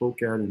that I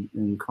spoke at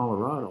in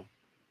Colorado,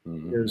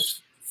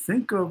 is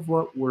think of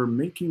what we're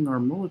making our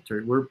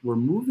military. We're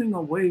moving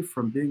away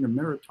from being a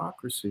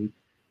meritocracy,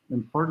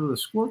 and part of the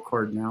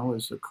scorecard now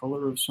is the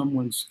color of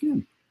someone's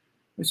skin.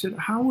 I said,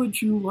 how would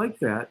you like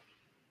that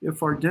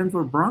if our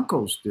Denver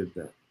Broncos did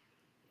that?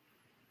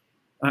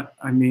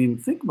 I mean,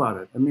 think about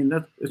it. I mean,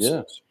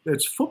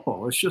 it's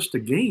football. It's just a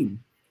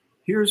game.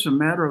 Here's a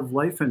matter of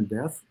life and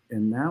death,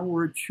 and now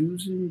we're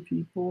choosing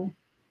people.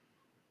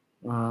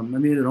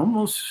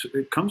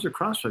 It comes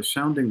across as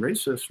sounding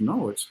racist.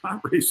 No, it's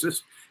not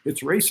racist.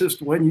 It's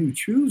racist when you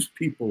choose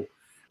people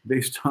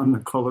based on the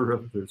color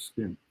of their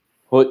skin.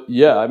 Well,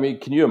 yeah,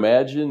 can you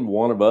imagine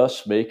one of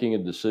us making a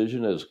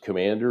decision as a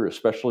commander,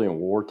 especially in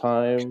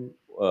wartime,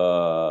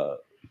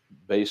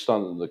 based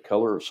on the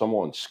color of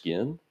someone's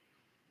skin?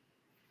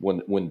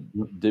 When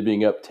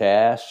divvying up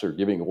tasks or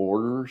giving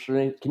orders or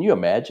anything? Can you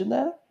imagine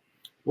that?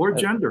 Or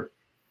gender.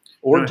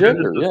 Or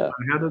gender, yeah.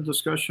 I had a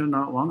discussion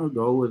not long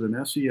ago with an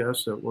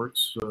SES that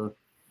works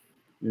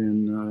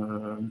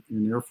in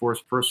Air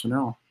Force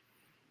personnel,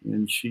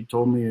 and she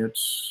told me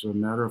it's a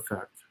matter of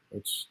fact.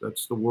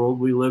 That's the world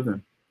we live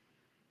in.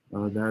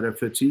 That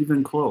if it's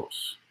even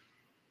close,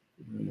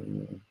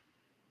 the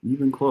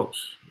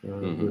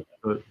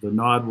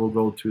nod will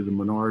go to the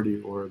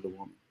minority or the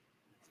woman.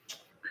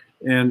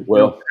 And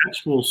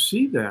cadets will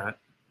see that,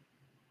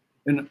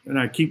 and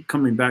I keep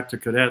coming back to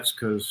cadets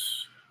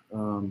because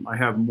I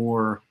have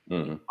more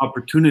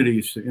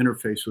opportunities to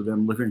interface with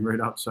them living right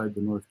outside the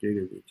north gate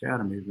of the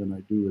academy than I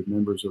do with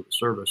members of the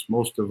service.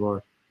 Most of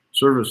our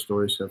service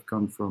stories have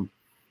come from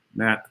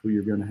Matt, who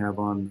you're going to have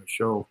on the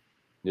show,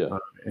 Yeah.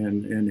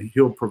 And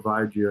he'll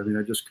provide you. I mean,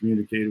 I just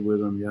communicated with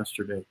him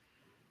yesterday,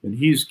 and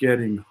he's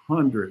getting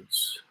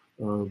hundreds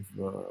of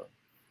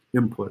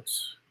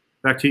inputs.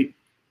 In fact,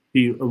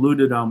 he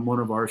alluded on one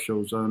of our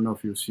shows. I don't know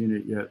if you've seen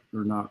it yet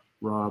or not,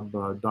 Rob.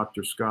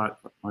 Dr. Scott,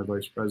 my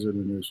vice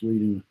president, is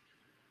leading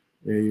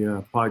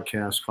a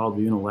podcast called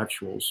The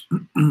Intellectuals.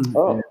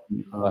 Oh,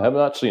 and, I have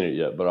not seen it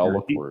yet, but I'll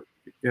look for it.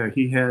 Yeah,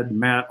 he had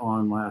Matt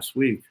on last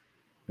week,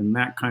 and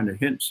Matt kind of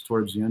hints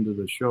towards the end of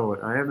the show.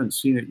 I haven't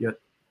seen it yet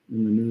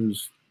in the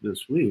news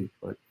this week,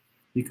 but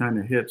he kind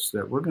of hits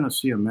that we're going to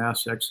see a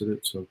mass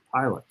exodus of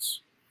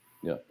pilots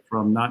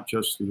from not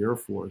just the Air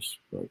Force,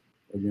 but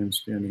again,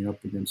 standing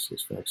up against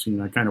this vaccine.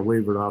 I kind of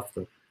wavered off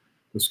the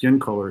skin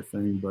color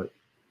thing, but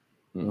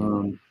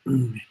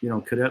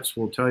cadets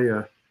will tell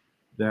you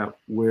that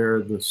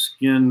where the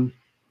skin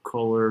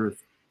color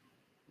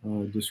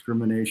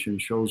discrimination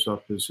shows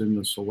up is in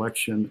the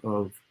selection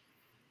of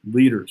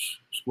leaders,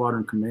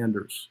 squadron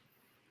commanders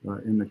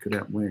in the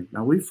cadet wing.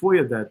 Now, we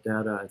FOIA'd that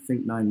data, I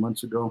think, 9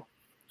 months ago.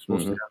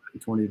 Supposed to have it in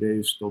 20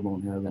 days, still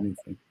don't have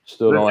anything.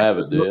 Still don't have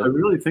it, do you? I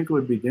really think it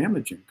would be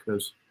damaging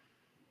because,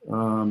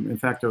 in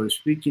fact, I was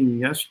speaking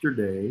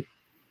yesterday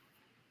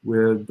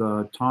with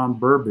Tom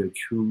Burbidge,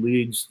 who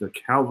leads the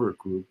Calvert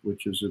Group,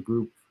 which is a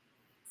group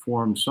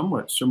formed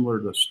somewhat similar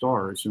to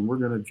STARS, and we're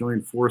going to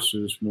join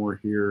forces more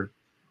here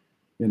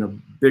in a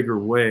bigger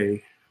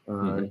way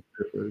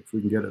if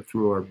we can get it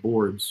through our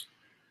boards.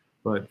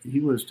 But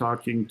he was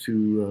talking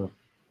to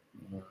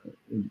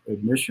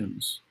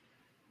admissions,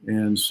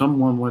 and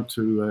someone went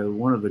to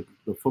one of the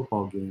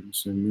football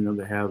games, and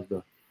they have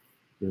the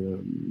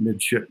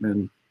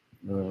midshipmen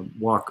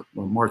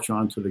march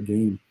on to the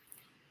game,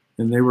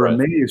 and they were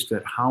amazed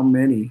at how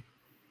many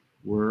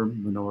were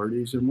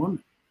minorities and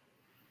women.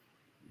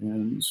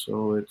 And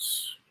so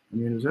is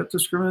that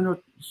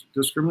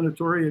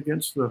discriminatory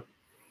against the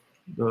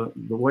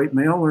white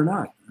male or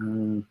not?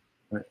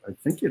 I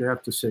think you'd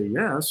have to say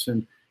yes.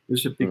 And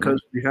is it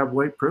because we have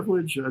white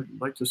privilege? I'd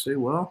like to say,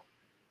 well,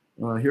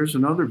 here's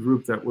another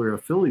group that we're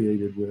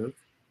affiliated with,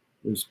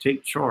 is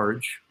Take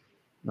Charge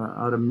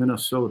out of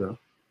Minnesota.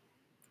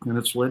 And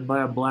it's led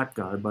by a black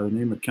guy by the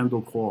name of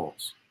Kendall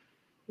Qualls.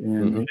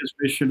 And his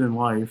mission in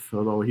life,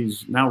 although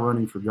he's now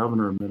running for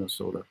governor of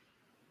Minnesota,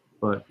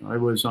 but I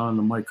was on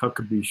the Mike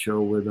Huckabee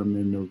show with him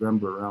in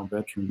November around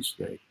Veterans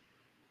Day.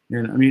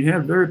 And he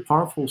had a very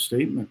powerful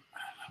statement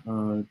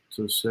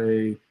to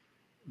say,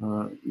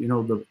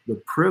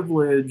 the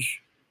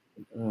privilege,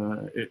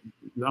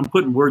 I'm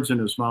putting words in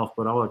his mouth,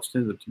 but I'll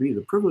extend it to me.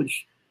 The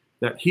privilege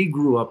that he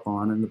grew up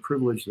on and the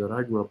privilege that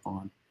I grew up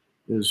on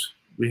is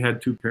we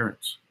had two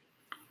parents.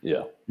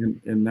 Yeah.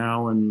 And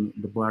now in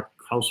the black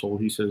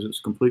household, he says it's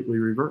completely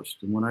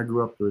reversed. And when I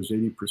grew up, there was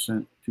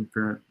 80%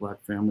 two-parent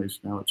black families.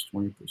 Now it's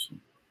 20%.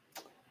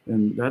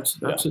 And that's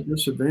a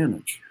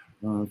disadvantage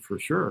for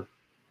sure.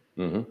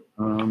 And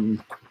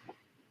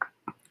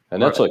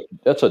that's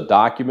a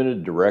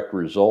documented direct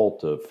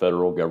result of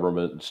federal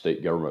government and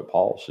state government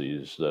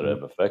policies that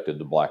have affected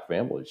the black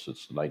families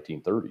since the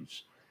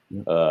 1930s.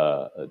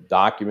 A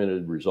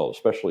documented result,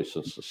 especially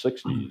since the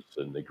 60s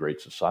and the Great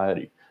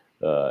Society.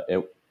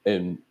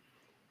 And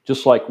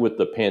just like with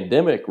the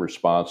pandemic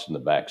response and the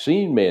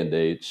vaccine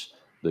mandates,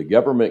 the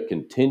government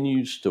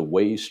continues to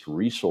waste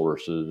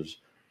resources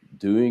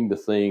doing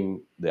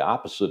the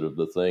opposite of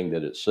the thing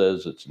that it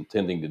says it's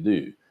intending to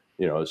do.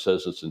 It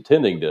says it's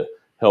intending to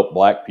help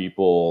black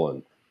people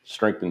and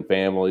strengthen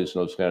families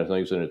and those kind of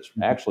things, and it's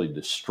actually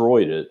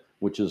destroyed it,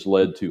 which has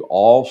led to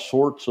all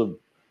sorts of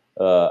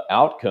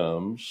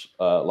outcomes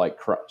like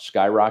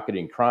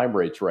skyrocketing crime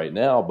rates right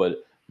now,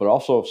 but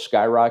also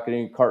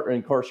skyrocketing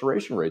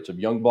incarceration rates of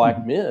young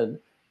black men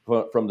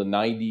from the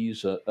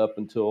 90s up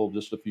until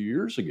just a few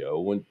years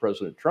ago when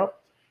President Trump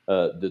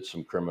did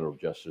some criminal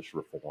justice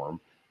reform.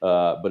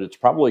 But it's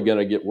probably going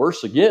to get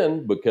worse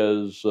again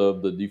because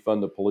of the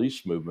defund the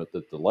police movement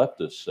that the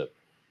leftists have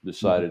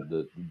decided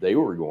that they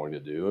were going to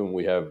do. And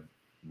we have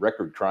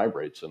record crime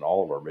rates in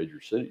all of our major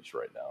cities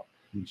right now.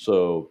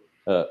 So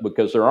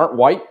because there aren't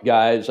white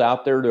guys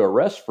out there to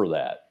arrest for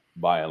that,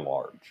 by and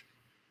large,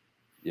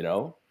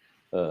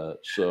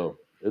 so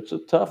it's a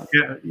tough.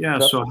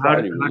 Tough so how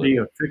do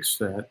you fix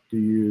that?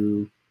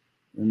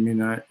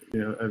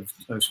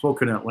 I've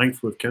spoken at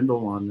length with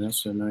Kendall on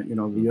this, and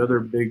the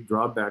other big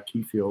drawback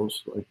he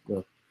feels like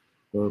the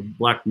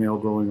black male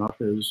growing up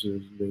is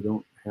they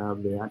don't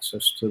have the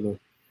access to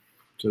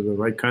the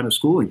right kind of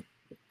schooling,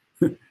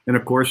 and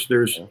of course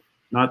there's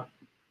not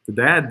the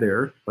dad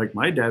there like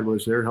my dad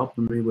was there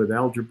helping me with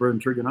algebra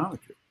and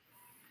trigonometry.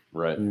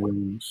 Right.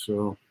 And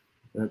so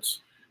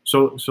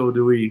so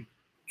do we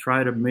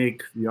try to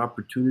make the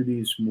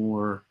opportunities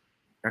more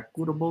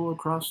equitable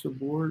across the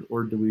board,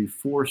 or do we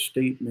force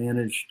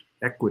state-managed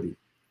equity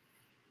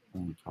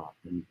on top?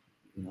 And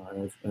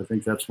I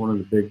think that's one of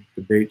the big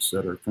debates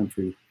that our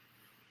country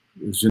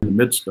is in the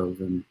midst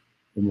of and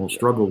will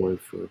struggle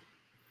with,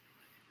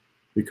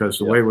 because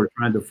the way we're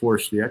trying to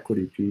force the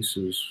equity piece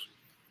is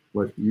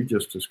what you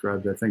just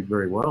described, I think,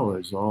 very well,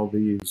 is all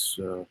these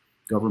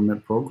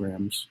government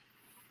programs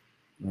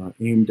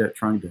aimed at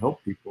trying to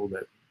help people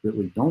that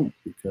really don't,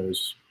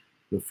 because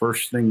the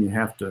first thing you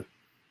have to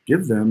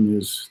give them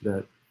is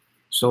that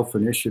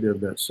self-initiative,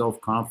 that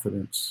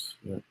self-confidence,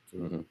 that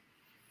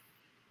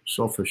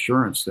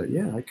self-assurance that,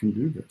 yeah, I can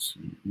do this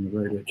in the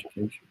right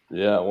education.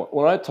 Yeah,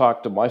 when I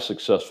talk to my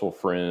successful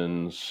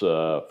friends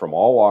from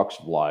all walks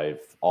of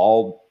life,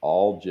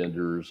 all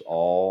genders,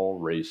 all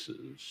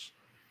races,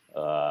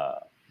 uh,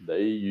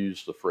 they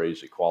use the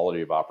phrase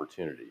equality of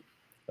opportunity,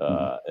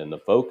 Mhm. and the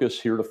focus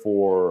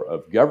heretofore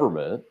of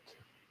government,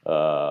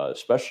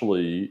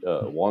 especially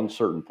one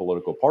certain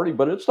political party,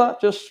 but it's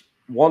not just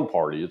one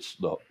party; it's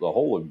the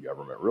whole of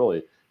government.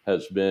 Really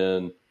has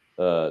been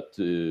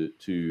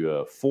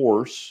to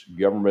force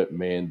government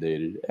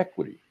mandated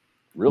equity.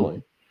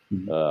 Really,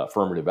 Mhm. Mhm.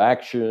 affirmative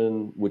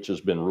action, which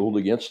has been ruled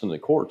against in the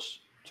courts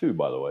too,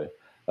 by the way.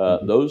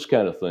 Mhm. Those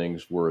kind of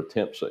things were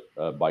attempts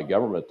by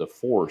government to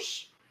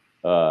force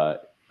uh,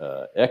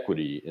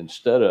 equity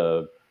instead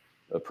of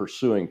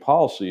pursuing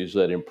policies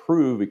that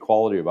improve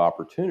equality of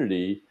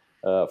opportunity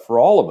for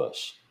all of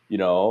us.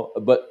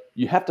 But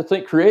you have to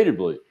think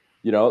creatively.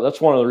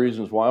 That's one of the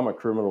reasons why I'm a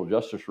criminal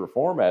justice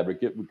reform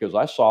advocate, because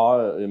I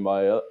saw in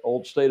my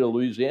old state of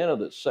Louisiana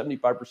that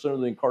 75%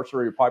 of the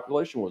incarcerated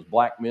population was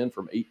black men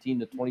from 18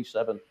 to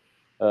 27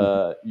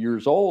 Mhm.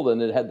 years old,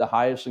 and it had the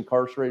highest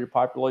incarcerated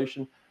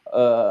population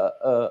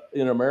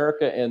in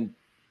America, and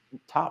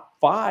top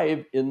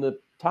five in the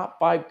top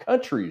five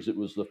countries. It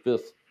was the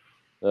fifth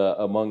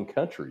among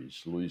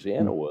countries.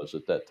 Louisiana Mhm. was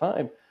at that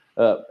time.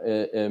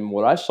 And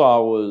what I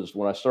saw was,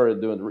 when I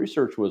started doing the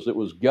research, was it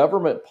was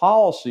government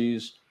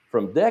policies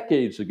from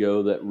decades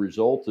ago that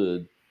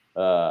resulted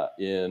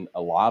in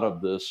a lot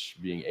of this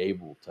being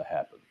able to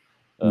happen.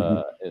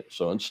 Mhm. And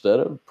so instead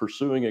of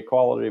pursuing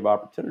equality of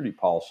opportunity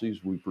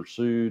policies, we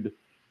pursued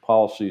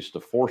policies to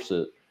force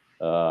it.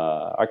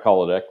 I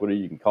call it equity.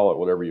 You can call it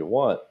whatever you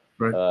want.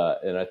 Right.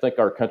 And I think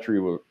our country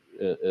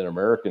and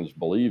Americans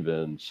believe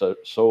in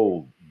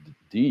so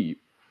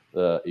deep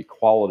the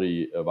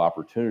equality of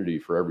opportunity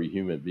for every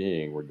human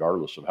being,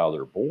 regardless of how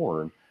they're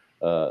born,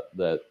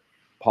 that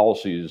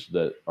policies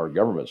that our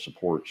government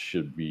supports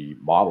should be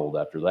modeled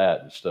after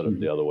that instead of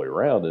the Mhm. other way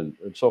around.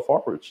 And so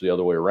far, it's the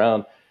other way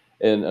around.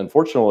 And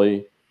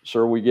unfortunately,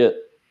 sir, we get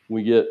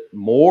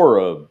more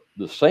of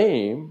the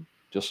same.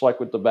 Just like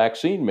with the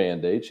vaccine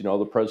mandates,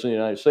 the president of the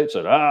United States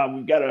said,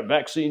 we've got to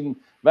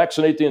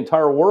vaccinate the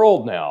entire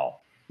world now.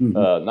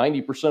 Mhm.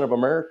 90% of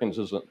Americans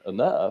isn't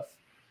enough,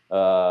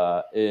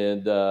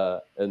 and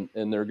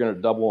they're going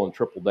to double and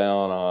triple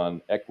down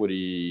on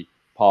equity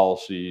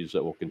policies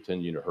that will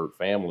continue to hurt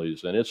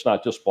families. And it's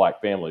not just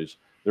black families.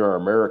 There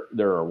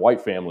are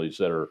white families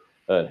that are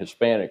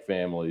Hispanic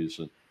families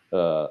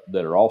that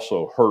are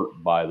also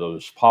hurt by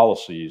those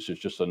policies. It's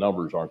just the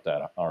numbers aren't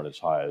as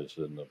high as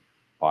in the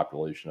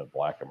population of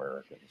black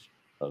Americans,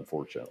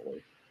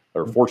 unfortunately,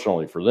 or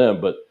fortunately for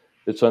them. But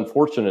it's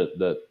unfortunate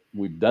that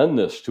we've done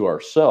this to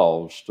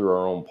ourselves through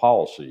our own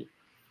policy.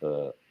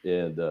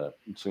 And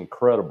it's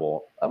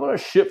incredible. I'm going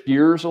to shift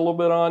gears a little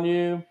bit on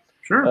you,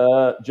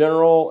 Sure.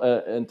 General,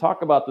 and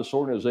talk about this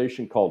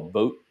organization called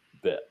Vote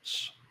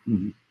Vets.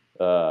 Mhm.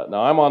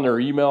 Now, I'm on their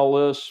email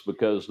list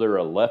because they're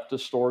a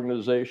leftist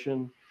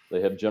organization.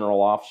 They have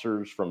general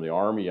officers from the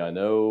Army, I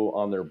know,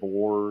 on their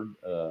board.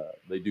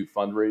 They do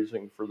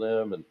fundraising for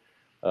them. And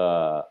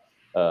uh,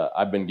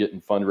 I've been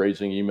getting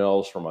fundraising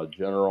emails from a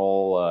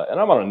general, and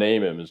I'm going to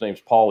name him. His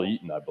name's Paul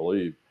Eaton, I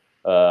believe,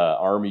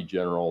 Army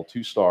general,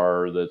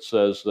 2-star, that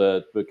says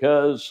that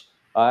because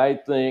I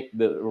think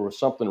that there was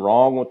something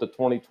wrong with the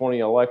 2020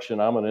 election,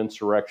 I'm an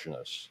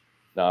insurrectionist.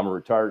 Now, I'm a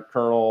retired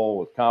colonel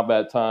with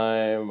combat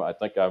time. I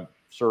think I've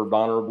served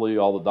honorably.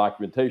 All the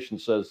documentation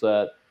says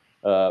that.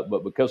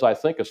 But because I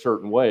think a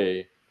certain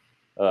way,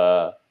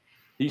 uh,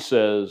 he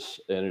says,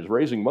 and is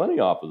raising money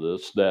off of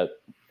this, that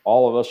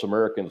all of us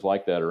Americans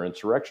like that are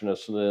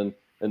insurrectionists. And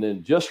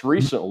then just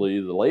recently,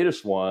 the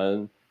latest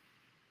one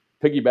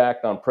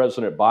piggybacked on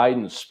President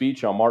Biden's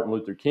speech on Martin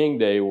Luther King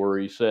Day, where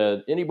he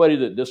said, anybody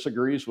that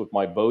disagrees with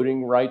my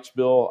voting rights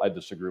bill, I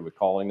disagree with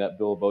calling that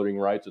bill voting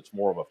rights. It's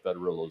more of a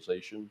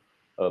federalization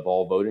of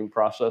all voting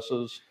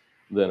processes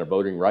than a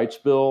voting rights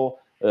bill,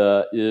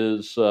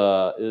 is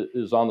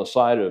on the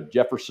side of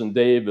Jefferson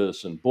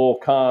Davis and Bull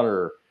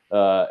Connor.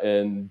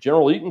 And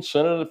General Eaton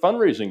sent a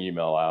fundraising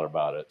email out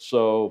about it.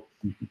 So,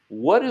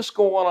 what is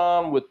going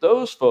on with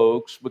those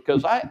folks?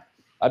 Because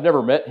I've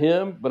never met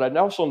him, but I've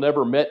also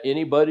never met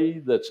anybody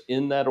that's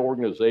in that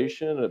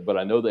organization. But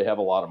I know they have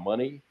a lot of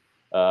money,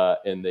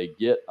 and they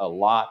get a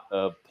lot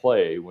of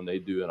play when they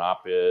do an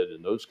op-ed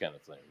and those kind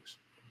of things.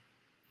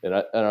 And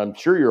I'm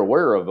sure you're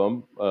aware of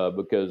them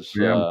because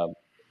Yeah.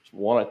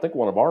 I think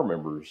one of our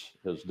members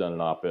has done an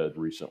op-ed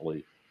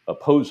recently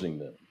opposing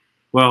them.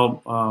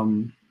 Well,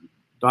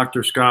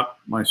 Dr. Scott,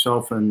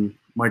 myself, and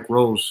Mike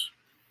Rose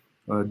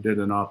did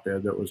an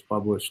op-ed that was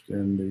published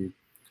in the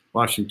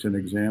Washington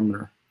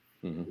Examiner,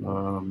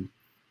 Mm-hmm.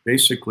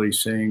 basically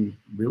saying,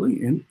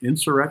 really,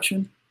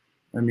 insurrection?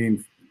 I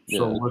mean,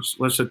 so Yeah.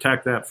 let's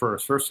attack that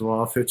first. First of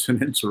all, if it's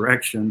an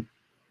insurrection,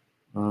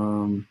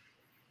 um,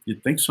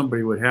 you'd think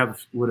somebody would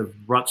have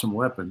brought some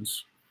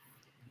weapons.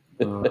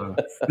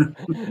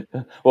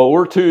 Well,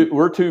 we're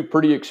two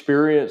pretty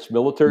experienced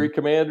military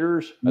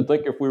commanders. I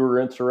think if we were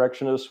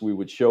insurrectionists, we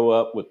would show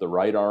up with the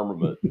right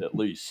armament at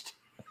least.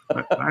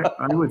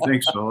 I would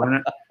think so.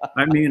 And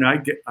I mean,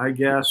 I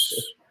guess,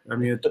 I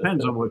mean, it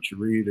depends on what you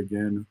read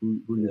again,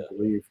 who you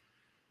believe.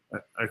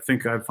 I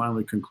think I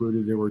finally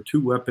concluded there were 2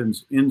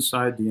 weapons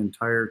inside the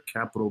entire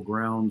Capitol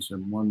grounds,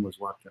 and one was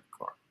locked in a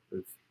car.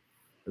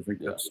 I think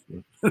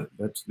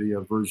that's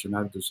the version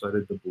I've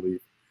decided to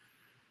believe.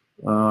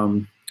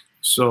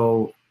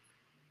 So,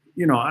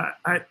 you know,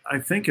 I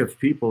think if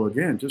people,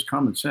 again, just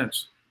common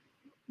sense,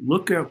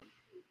 look at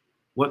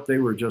what they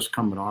were just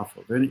coming off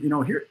of, and you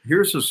know,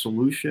 here's a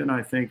solution.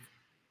 I think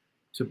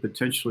to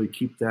potentially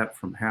keep that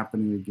from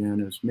happening again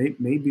is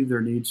maybe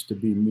there needs to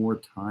be more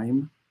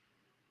time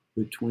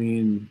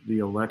between the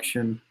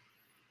election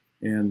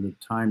and the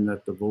time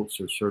that the votes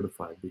are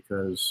certified,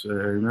 because I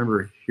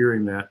remember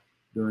hearing that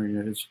during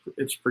it.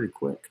 It's pretty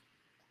quick.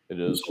 It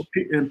is.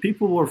 And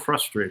people were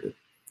frustrated.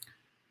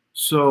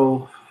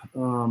 So,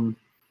 you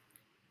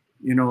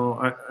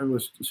know, I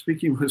was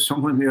speaking with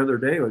someone the other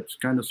day, which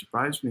kind of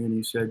surprised me, and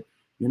he said,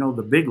 you know,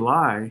 the big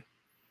lie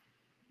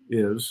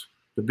is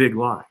the big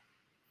lie.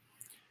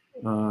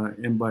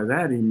 And by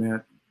that he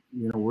meant,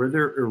 you know, were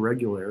there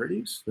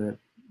irregularities that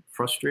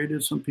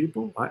frustrated some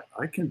people?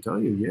 I can tell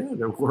you, yeah,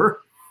 there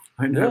were.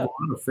 I have a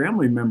lot of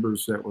family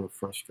members that were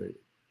frustrated.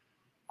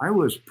 I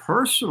was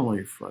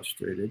personally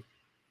frustrated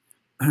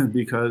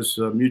because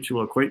a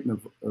mutual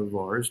acquaintance of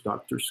ours,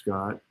 Dr.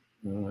 Scott,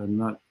 I'm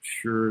not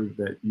sure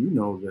that you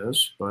know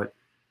this, but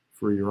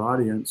for your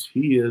audience,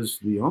 he is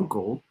the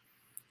uncle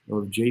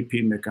of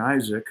J.P.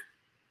 McIsaac,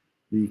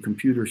 the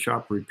computer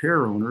shop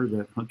repair owner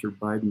that Hunter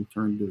Biden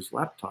turned his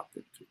laptop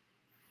into.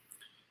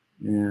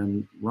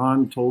 And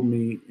Ron told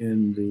me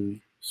in the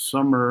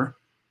summer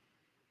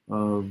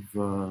of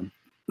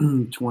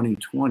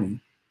 2020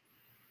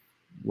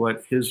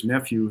 what his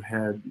nephew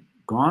had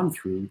gone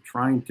through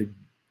trying to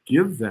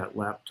give that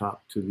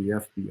laptop to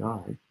the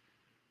FBI,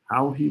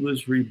 how he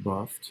was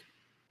rebuffed,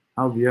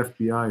 how the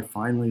FBI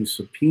finally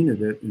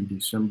subpoenaed it in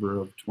December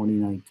of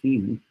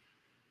 2019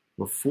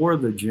 before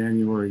the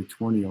January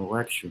 20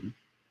 election,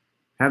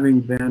 having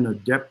been a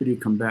deputy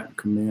combatant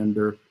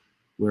commander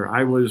where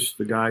I was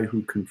the guy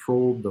who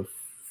controlled the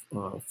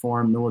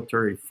foreign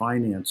military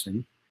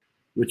financing,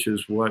 which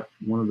is what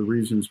one of the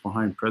reasons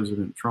behind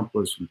President Trump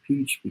was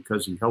impeached,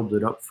 because he held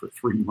it up for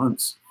 3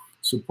 months,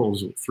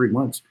 supposedly 3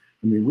 months.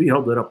 I mean, we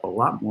held it up a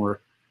lot more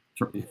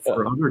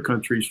for other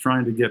countries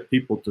trying to get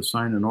people to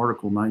sign an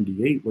Article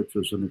 98, which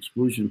was an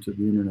exclusion to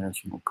the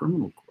International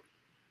Criminal Court.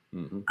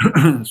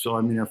 Mm-hmm. So,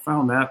 I mean, I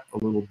found that a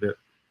little bit,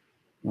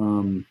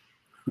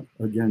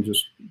 again,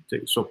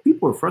 so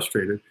people are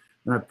frustrated.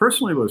 And I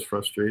personally was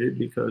frustrated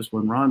because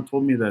when Ron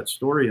told me that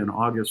story in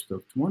August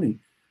of 20,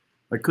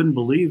 I couldn't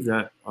believe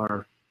that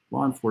our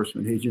law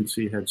enforcement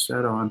agency had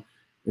set on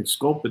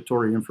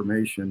exculpatory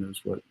information,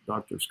 is what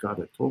Dr. Scott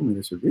had told me.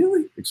 I said,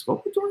 really?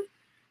 Exculpatory?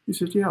 He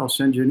said, yeah, I'll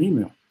send you an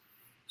email.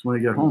 So when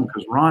I get home,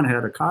 because Ron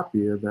had a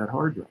copy of that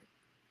hard drive.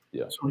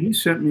 Yeah. So he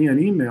sent me an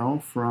email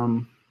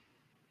from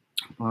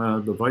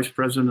the vice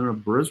president of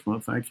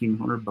Burisma thanking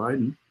Hunter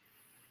Biden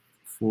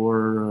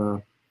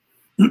for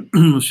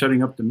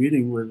setting up the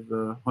meeting with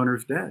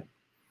Hunter's dad.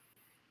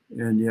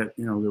 And yet,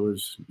 you know, there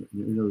was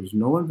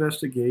no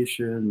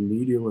investigation.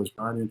 Media was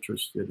not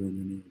interested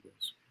in any of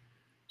this.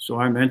 So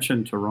I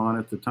mentioned to Ron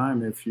at the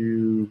time, if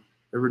you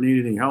ever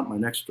need any help, my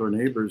next door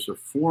neighbor is a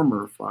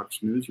former Fox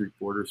News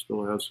reporter,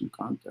 still has some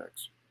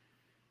contacts.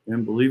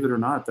 And believe it or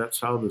not, that's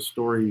how the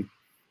story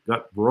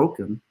got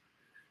broken.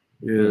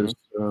 Is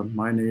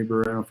my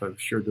neighbor, I don't know if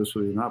I've shared this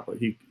with you or not, but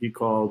he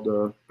called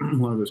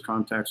one of his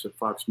contacts at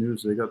Fox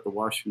News. They got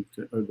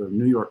the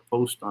New York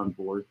Post on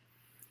board.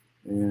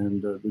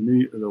 And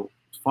the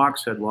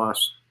Fox had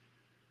lost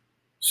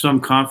some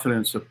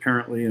confidence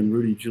apparently in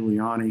Rudy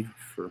Giuliani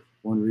for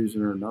one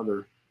reason or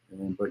another,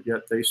 but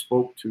yet they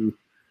spoke to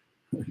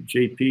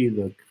JP,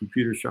 the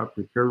computer shop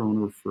repair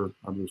owner, for,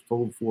 I was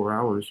told, 4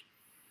 hours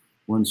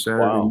one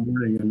Saturday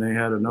morning, and they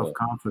had enough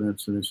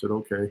confidence, and they said,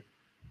 okay,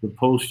 the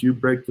Post, you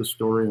break the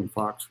story, and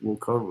Fox will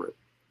cover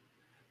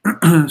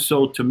it.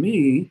 So to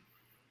me,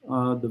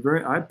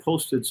 I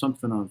posted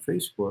something on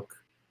Facebook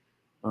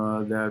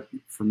that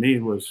for me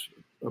was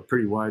a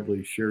pretty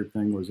widely shared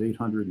thing, was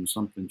 800 and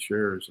something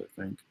shares,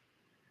 I think.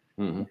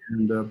 Mm-hmm.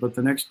 And but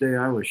the next day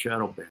I was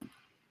shadow banned.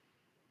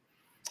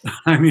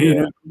 I mean,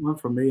 it went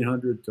from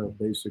 800 to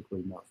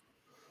basically nothing.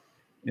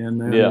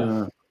 And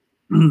then,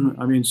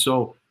 I mean,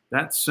 so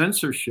that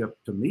censorship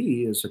to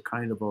me is a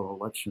kind of an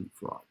election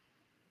fraud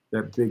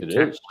that big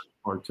tech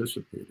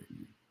participated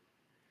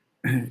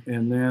in.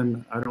 And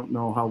then I don't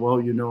know how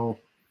well you know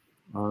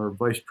our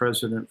vice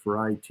president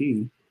for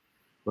IT,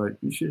 but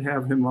you should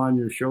have him on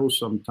your show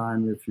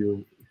sometime if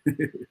you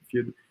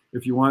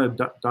if you want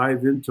to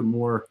dive into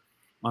more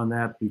on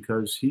that,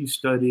 because he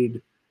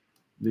studied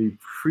the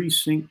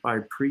precinct by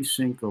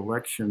precinct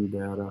election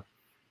data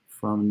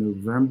from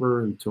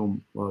November of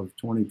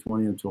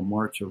 2020 until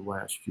March of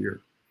last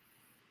year.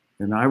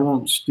 And I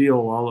won't steal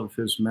all of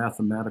his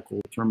mathematical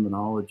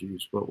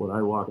terminologies, but what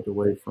I walked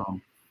away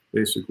from,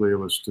 basically, it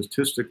was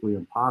statistically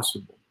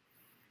impossible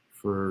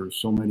for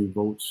so many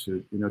votes.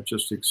 It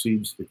just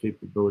exceeds the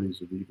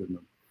capabilities of even the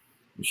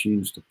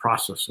machines to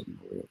process them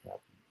the way it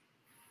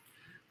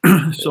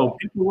happened. So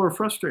people were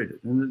frustrated,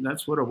 and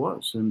that's what it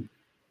was. And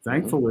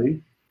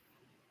thankfully,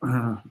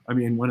 I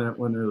mean, when it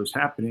was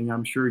happening,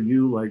 I'm sure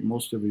you, like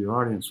most of your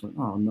audience, went,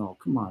 "Oh no,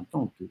 come on,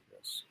 don't do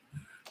this."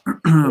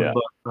 Yeah.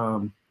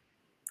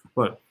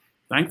 But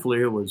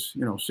thankfully, it was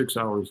 6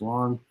 hours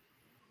long.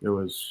 There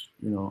was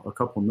a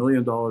couple $1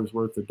 million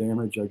worth of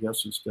damage, I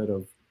guess, instead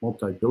of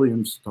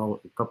multi-billions, a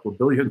couple of $1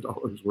 billion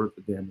worth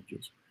of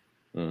damages.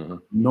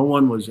 No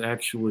one was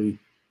actually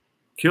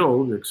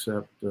killed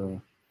except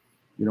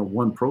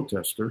one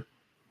protester.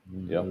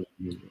 Yep.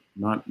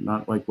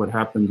 Not like what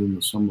happened in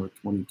the summer of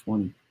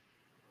 2020.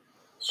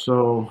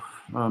 So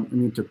I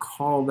mean, to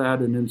call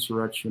that an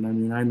insurrection, I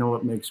mean, I know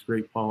it makes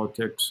great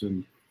politics,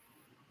 and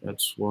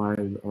that's why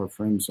our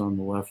friends on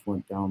the left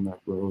went down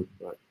that road.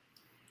 But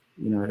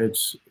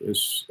it's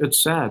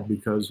sad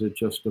because it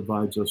just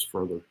divides us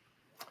further.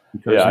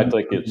 Because yeah, I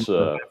think it's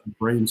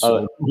brain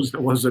cell it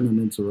wasn't an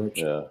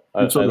insurrection. Yeah,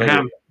 And so I to think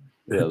have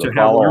the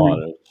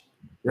follow-on is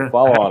to have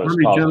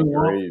causing Army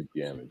grave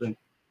damage. To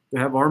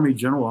have Army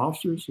general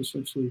officers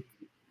essentially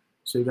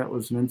say that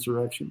was an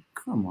insurrection.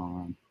 Come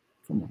on.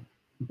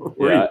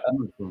 Where are you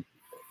coming from?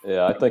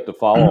 Yeah, I think the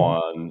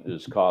follow-on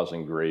is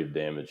causing grave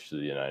damage to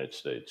the United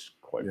States,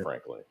 quite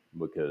frankly,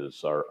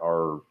 because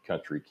our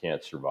country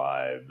can't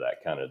survive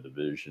that kind of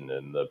division.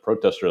 And the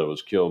protester that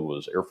was killed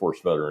was Air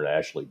Force veteran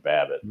Ashley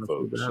Babbitt,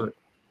 folks.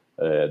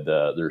 And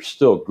there's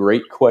still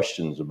great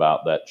questions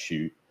about that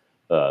shoot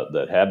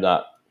that have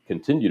not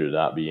continued to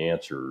not be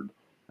answered.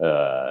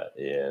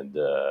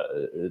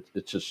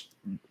 It's just,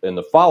 and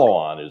the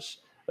follow-on is,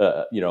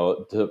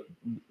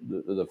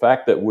 the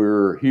fact that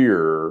we're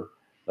here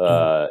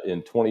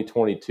in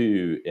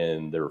 2022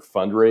 and they're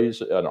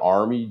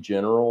Army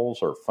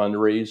generals are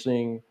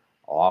fundraising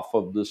off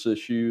of this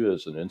issue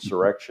as an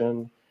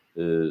insurrection.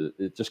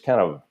 It just kind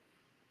of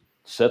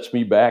sets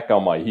me back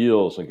on my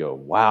heels and go,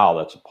 wow,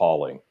 that's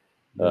appalling.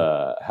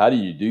 How do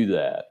you do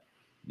that?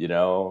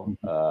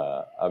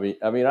 I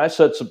mean, I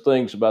said some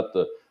things about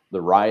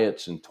the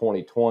riots in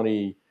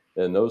 2020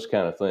 and those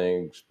kind of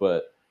things,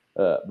 but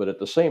at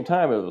the same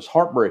time, it was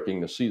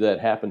heartbreaking to see that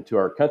happen to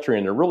our country,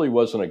 and there really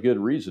wasn't a good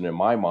reason in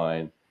my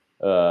mind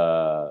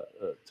to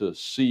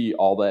see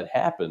all that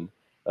happen.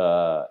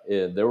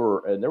 And there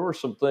were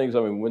some things.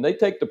 I mean, when they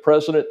take the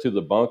president to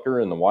the bunker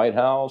in the White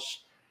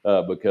House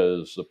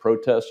because the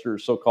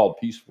protesters, so-called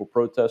peaceful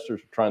protesters,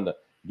 are trying to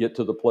get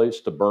to the place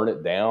to burn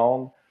it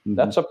down.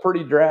 That's a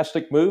pretty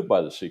drastic move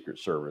by the Secret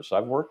Service.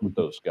 I've worked with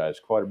those guys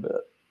quite a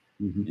bit,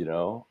 and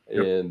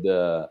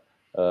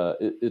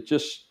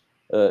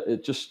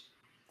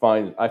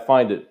I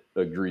find it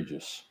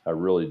egregious. I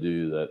really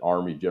do, that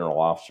Army general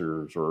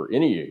officers or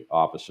any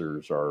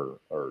officers are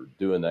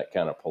doing that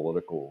kind of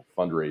political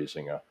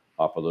fundraising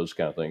off of those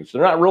kind of things.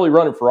 They're not really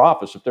running for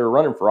office. If they were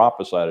running for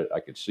office, I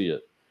could see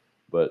it,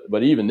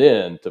 but even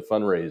then, to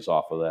fundraise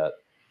off of that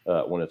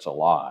when it's a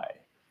lie.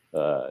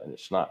 And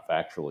it's not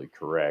factually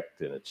correct,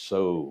 and it's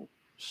so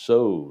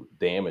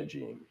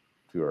damaging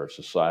to our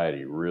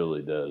society,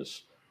 really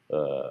does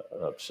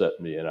upset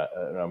me. And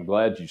I'm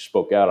glad you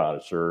spoke out on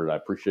it, sir. And I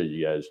appreciate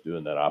you guys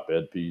doing that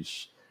op-ed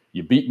piece.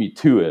 You beat me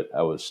to it.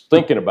 I was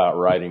thinking about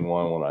writing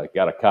one when I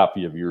got a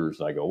copy of yours,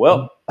 and I go,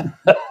 well,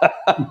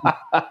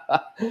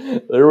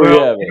 there we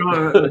have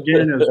it.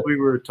 Again, as we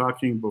were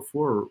talking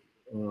before,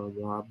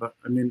 Rob,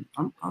 I mean,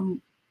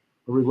 I'm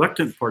a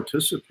reluctant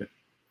participant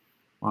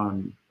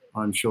on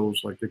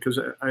shows like that, because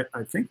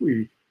I think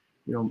we,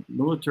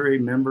 military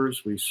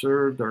members, we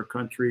served our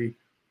country.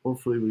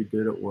 Hopefully we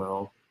did it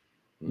well.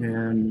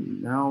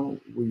 And now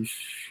we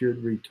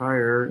should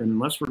retire,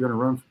 unless we're going to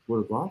run for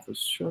political office.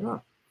 Shut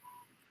up.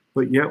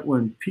 But yet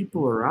when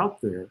people are out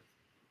there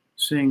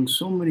saying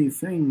so many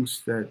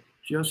things that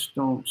just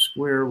don't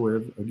square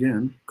with,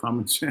 again,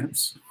 common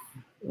sense,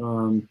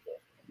 I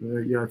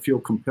feel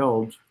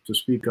compelled to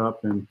speak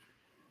up. And,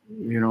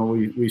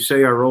 we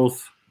say our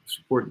oath: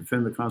 support and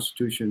defend the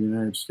Constitution of the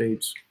United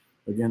States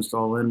against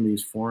all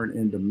enemies, foreign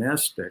and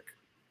domestic.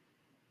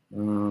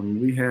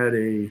 We had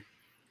a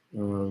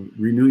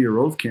Renew Your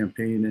Oath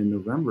campaign in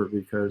November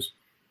because,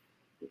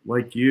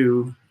 like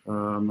you,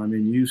 I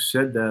mean, you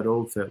said that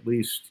oath at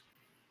least,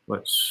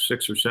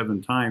 6 or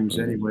 7 times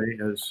anyway,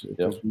 as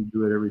we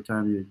do it every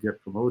time you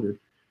get promoted.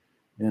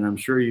 And I'm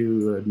sure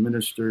you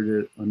administered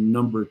it a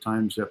number of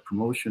times at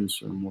promotion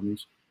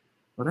ceremonies.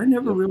 But I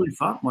never really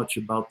thought much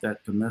about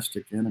that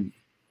domestic enemy.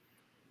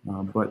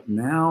 But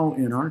now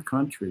in our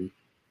country,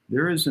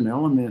 there is an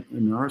element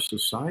in our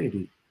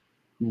society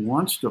who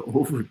wants to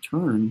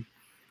overturn,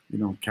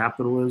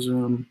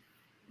 capitalism,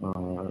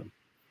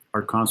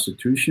 our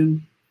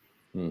Constitution,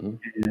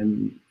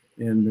 and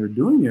they're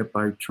doing it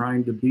by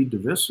trying to be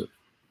divisive.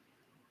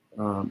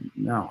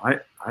 Now,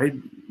 I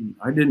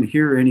didn't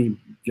hear any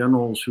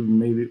generals who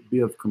maybe be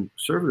of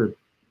conservative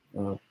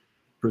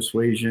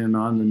persuasion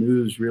on the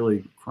news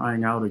really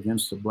crying out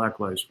against the Black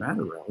Lives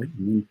Matter rally. I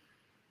mean,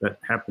 that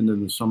happened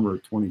in the summer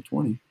of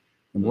 2020.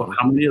 And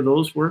how many of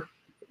those were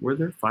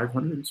there?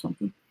 500 and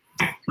something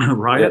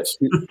riots.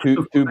 Yeah,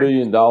 $2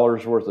 billion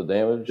worth of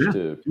damage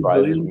to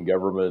private billion. and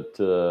government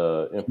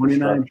infrastructure.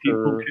 29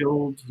 people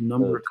killed,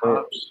 number of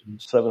cops.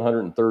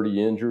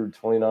 730 injured,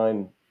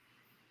 29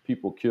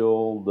 people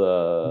killed,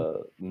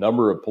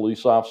 number of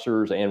police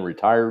officers and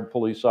retired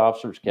police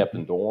officers.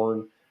 Captain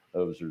Dorn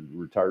was a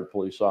retired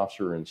police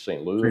officer in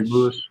St. Louis,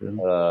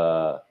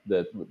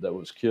 that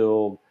was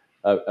killed.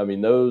 I mean,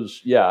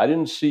 those, I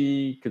didn't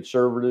see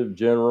conservative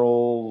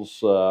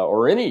generals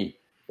or any,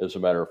 as a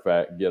matter of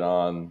fact, get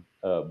on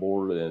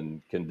board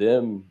and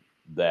condemn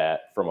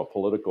that from a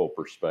political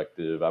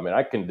perspective. I mean,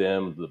 I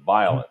condemned the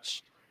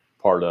violence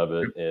part of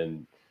it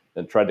and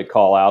tried to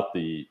call out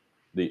the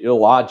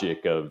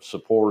illogic of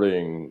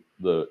supporting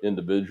the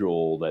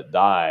individual that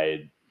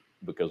died,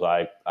 because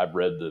I've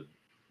read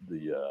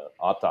the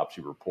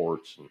autopsy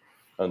reports and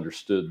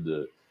understood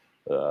the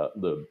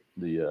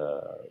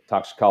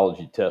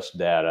toxicology test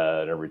data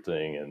and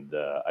everything, and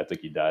I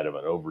think he died of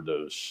an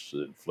overdose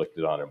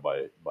inflicted on him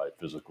by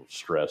physical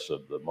stress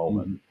of the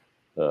moment.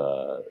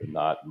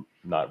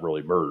 Not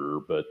really murder,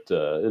 but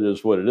it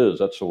is what it is.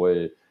 That's the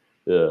way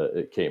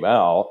it came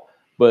out.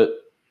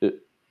 But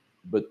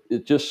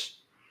it just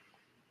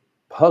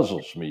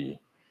puzzles me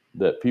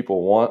that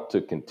people want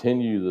to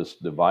continue this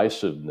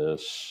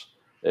divisiveness.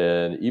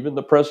 And even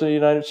the president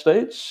of the United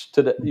States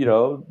today,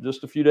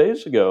 just a few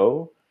days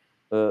ago,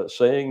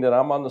 saying that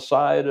I'm on the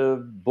side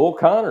of Bull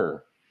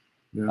Connor.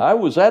 Yeah. I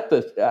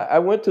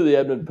went to the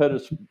Edmund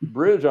Pettus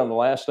Bridge on the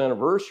last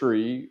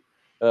anniversary,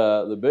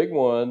 the big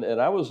one,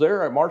 and I was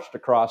there. I marched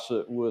across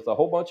it with a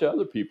whole bunch of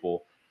other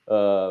people,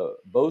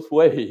 both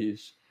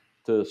ways,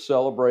 to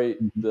celebrate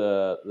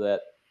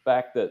that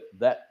fact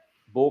that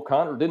Bull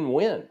Connor didn't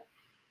win.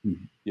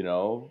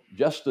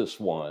 Justice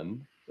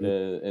won,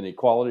 and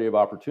equality of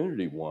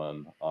opportunity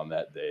won on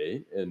that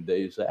day and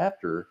days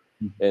after.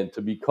 And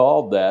to be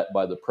called that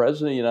by the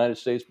president of the United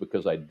States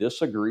because I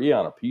disagree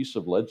on a piece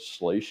of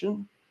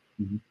legislation,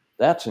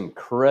 that's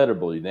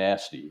incredibly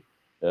nasty.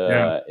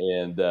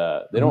 And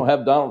they don't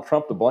have Donald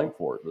Trump to blame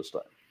for it this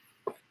time.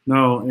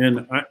 No,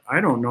 and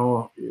I don't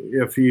know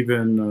if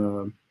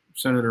even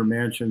Senator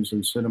Manchin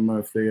and Sinema,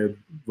 if they had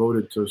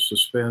voted to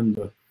suspend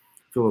the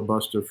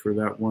filibuster for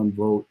that one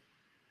vote,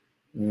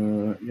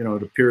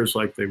 it appears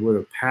like they would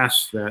have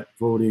passed that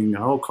voting.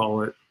 I'll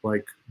call it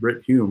like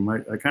Brit Hume. I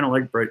kind of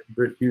like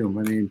Brit Hume.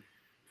 I mean,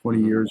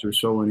 20 years or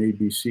so in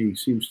ABC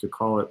seems to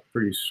call it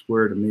pretty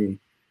square to me.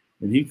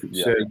 And he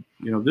said,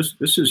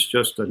 this is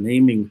just a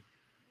naming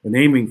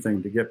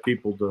thing to get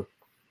people to,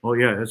 oh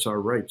yeah, it's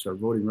our rights, our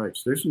voting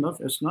rights. There's enough.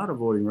 It's not a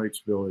voting rights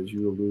bill, as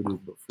you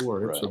alluded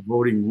before. It's a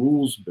voting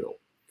rules bill,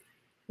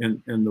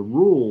 and the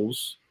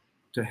rules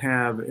to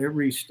have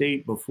every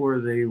state, before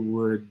they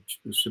would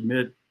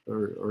submit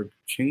or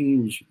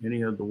change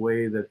any of the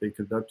way that they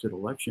conducted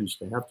elections,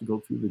 to have to go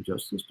through the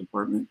Justice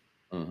Department.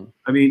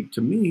 I mean,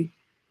 to me,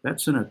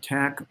 that's an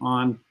attack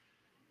on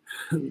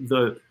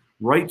the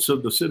rights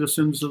of the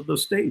citizens of the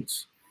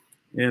states.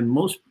 And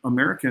most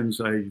Americans,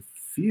 I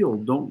feel,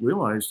 don't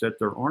realize that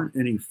there aren't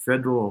any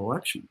federal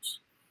elections.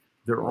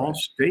 They're all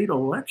state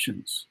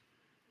elections.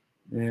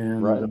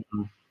 And,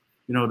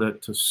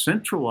 that to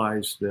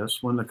centralize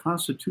this, when the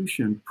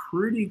Constitution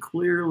pretty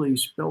clearly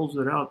spells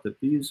it out that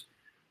these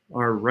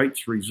are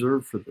rights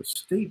reserved for the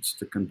states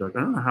to conduct. I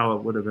don't know how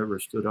it would have ever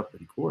stood up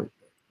in court.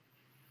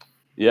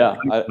 Yeah,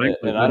 we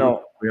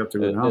have to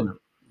go down there.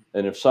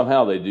 And if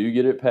somehow they do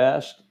get it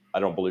passed, I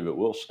don't believe it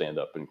will stand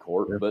up in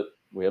court. Yeah. But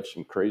we have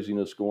some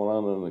craziness going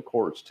on in the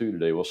courts too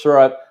today. Well,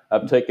 sir,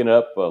 I've taken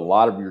up a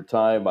lot of your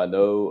time. I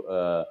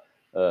know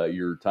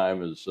your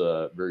time is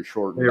very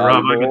short. Hey,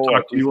 Rob, I could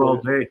talk to you all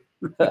day.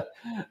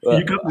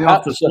 You got me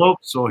off the slope,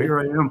 so here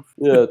I am.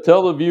 Yeah,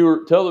 tell the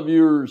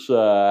viewers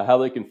how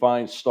they can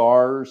find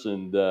STARS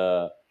and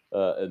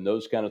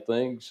those kind of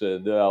things,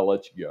 and I'll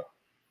let you go.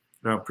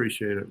 I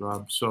appreciate it,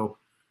 Rob. So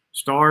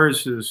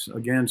STARS is,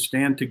 again,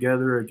 Stand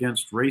Together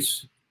Against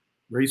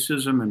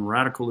Racism and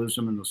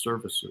Radicalism in the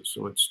Services.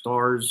 So it's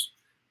STARS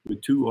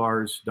with 2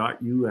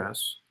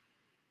 R's.us.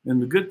 And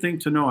the good thing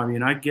to know, I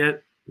mean, I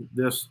get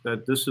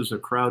that this is a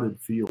crowded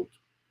field.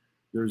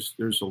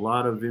 There's a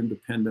lot of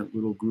independent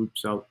little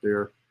groups out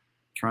there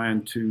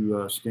trying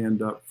to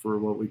stand up for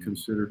what we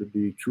consider to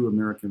be true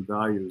American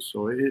values.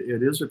 So it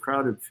is a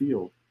crowded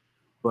field,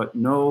 but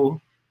know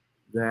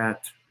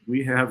that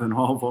we have an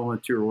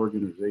all-volunteer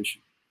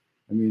organization.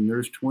 I mean,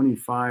 there's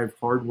 25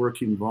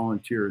 hardworking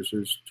volunteers.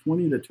 There's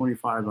 20 to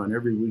 25 on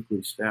every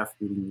weekly staff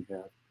meeting we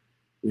have.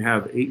 We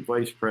have 8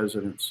 vice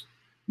presidents.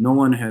 No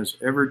one has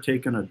ever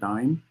taken a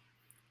dime.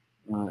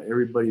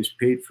 Everybody's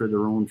paid for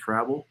their own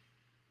travel.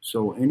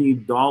 So any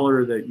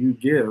dollar that you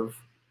give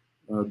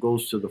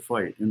goes to the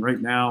fight. And right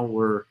now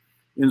we're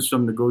in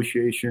some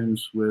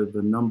negotiations with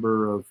a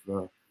number of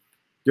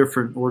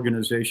different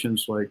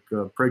organizations like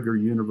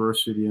Prager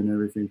University and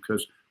everything,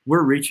 because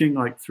we're reaching,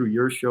 like through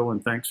your show,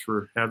 and thanks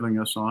for having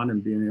us on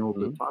and being able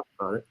to talk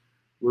about it,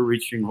 we're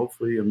reaching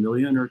hopefully 1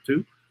 million or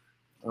 2.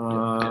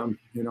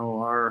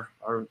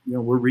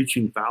 We're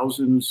reaching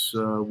thousands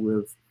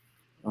with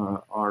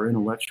our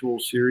intellectual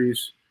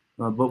series,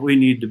 but we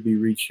need to be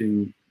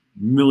reaching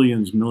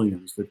millions,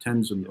 the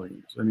tens of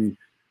millions. I mean,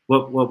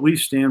 what we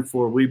stand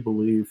for, we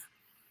believe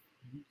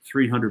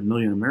 300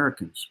 million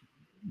Americans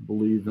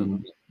believe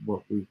in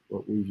what we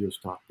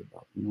just talked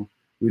about.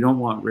 We don't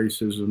want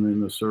racism in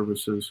the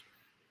services.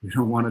 We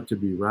don't want it to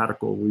be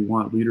radical. We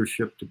want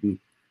leadership to be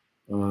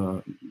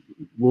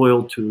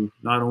loyal to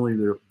not only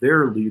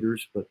their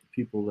leaders, but the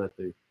people that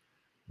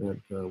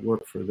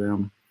work for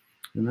them.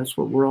 And that's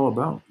what we're all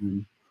about.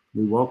 And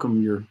we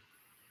welcome your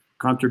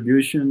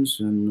contributions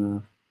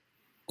and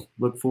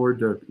look forward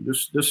to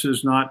this. This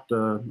is not,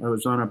 I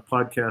was on a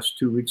podcast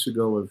 2 weeks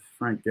ago with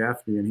Frank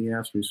Gaffney, and he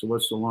asked me, so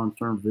what's the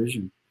long-term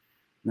vision?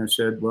 And I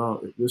said,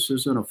 well, this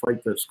isn't a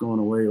fight that's going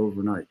away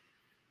overnight.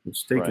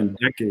 It's taken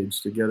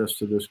decades to get us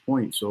to this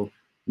point. So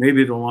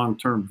maybe the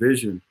long-term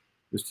vision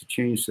is to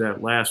change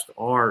that last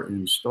R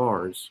in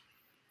STARS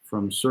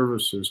from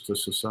services to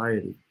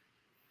society,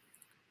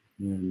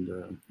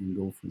 and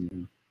go from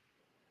there.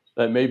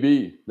 That may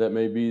be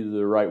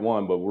the right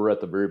one, but we're at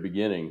the very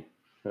beginning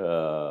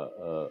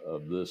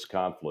of this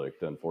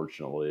conflict,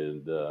 unfortunately,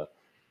 and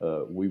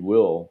we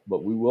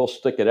will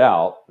stick it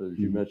out. As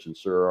you mentioned,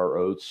 sir, our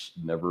oaths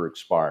never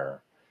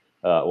expire.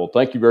 Well,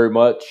 thank you very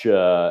much,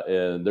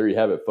 and there you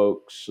have it,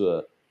 folks.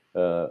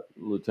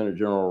 Lieutenant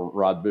General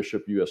Rod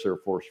Bishop, U.S. Air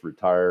Force,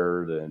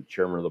 retired, and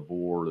chairman of the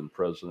board and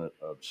president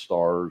of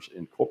STARS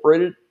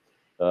Incorporated.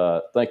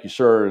 Thank you,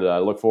 sir, and I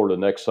look forward to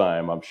next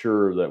time. I'm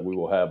sure that we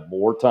will have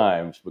more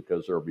times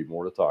because there will be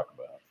more to talk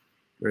about.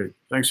 Great.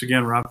 Thanks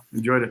again, Rob.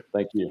 Enjoyed it.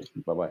 Thank you.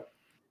 Bye-bye.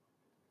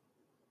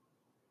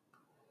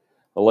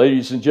 Well,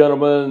 ladies and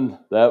gentlemen,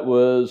 that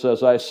was,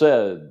 as I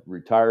said,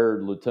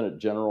 retired Lieutenant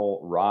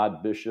General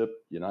Rod Bishop,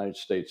 United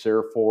States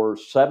Air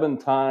Force,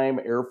 7-time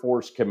Air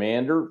Force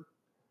commander.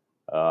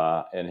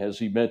 And as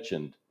he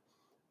mentioned,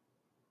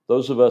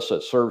 those of us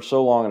that serve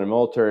so long in the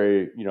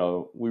military,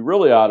 we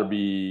really ought to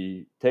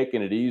be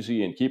taking it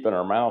easy and keeping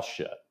our mouths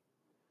shut.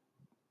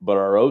 But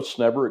our oaths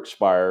never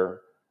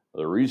expire.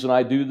 The reason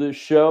I do this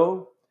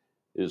show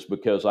is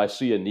because I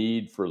see a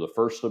need for the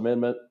First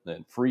Amendment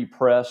and free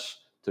press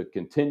to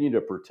continue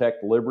to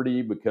protect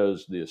liberty,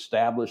 because the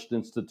established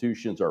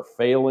institutions are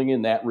failing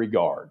in that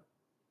regard.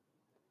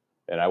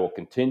 And I will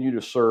continue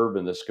to serve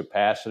in this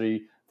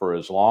capacity for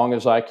as long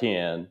as I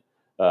can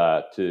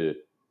to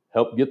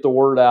help get the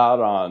word out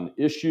on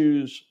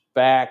issues,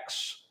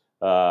 facts,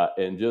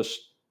 and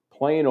just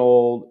plain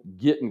old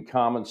getting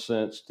common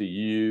sense to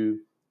you,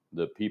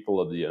 the people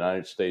of the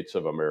United States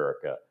of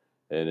America.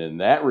 And in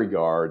that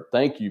regard,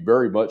 thank you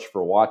very much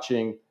for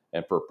watching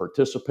and for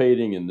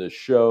participating in this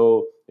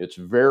show. It's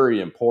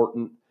very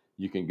important.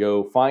 You can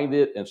go find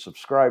it and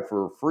subscribe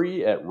for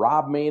free at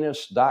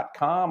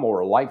robmanus.com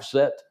or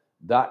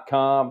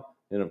lifezet.com.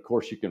 And of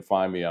course, you can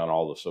find me on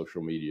all the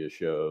social media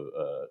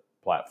show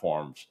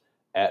platforms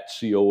at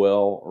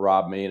COL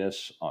Rob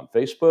Manus on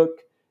Facebook.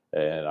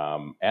 And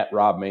I'm at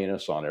Rob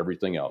Manus on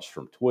everything else,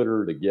 from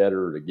Twitter to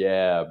Getter to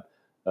Gab,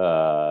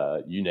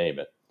 you name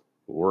it.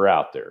 We're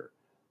out there.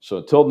 So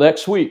until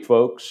next week,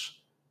 folks,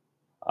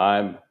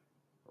 I'm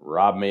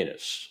Rob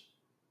Manus.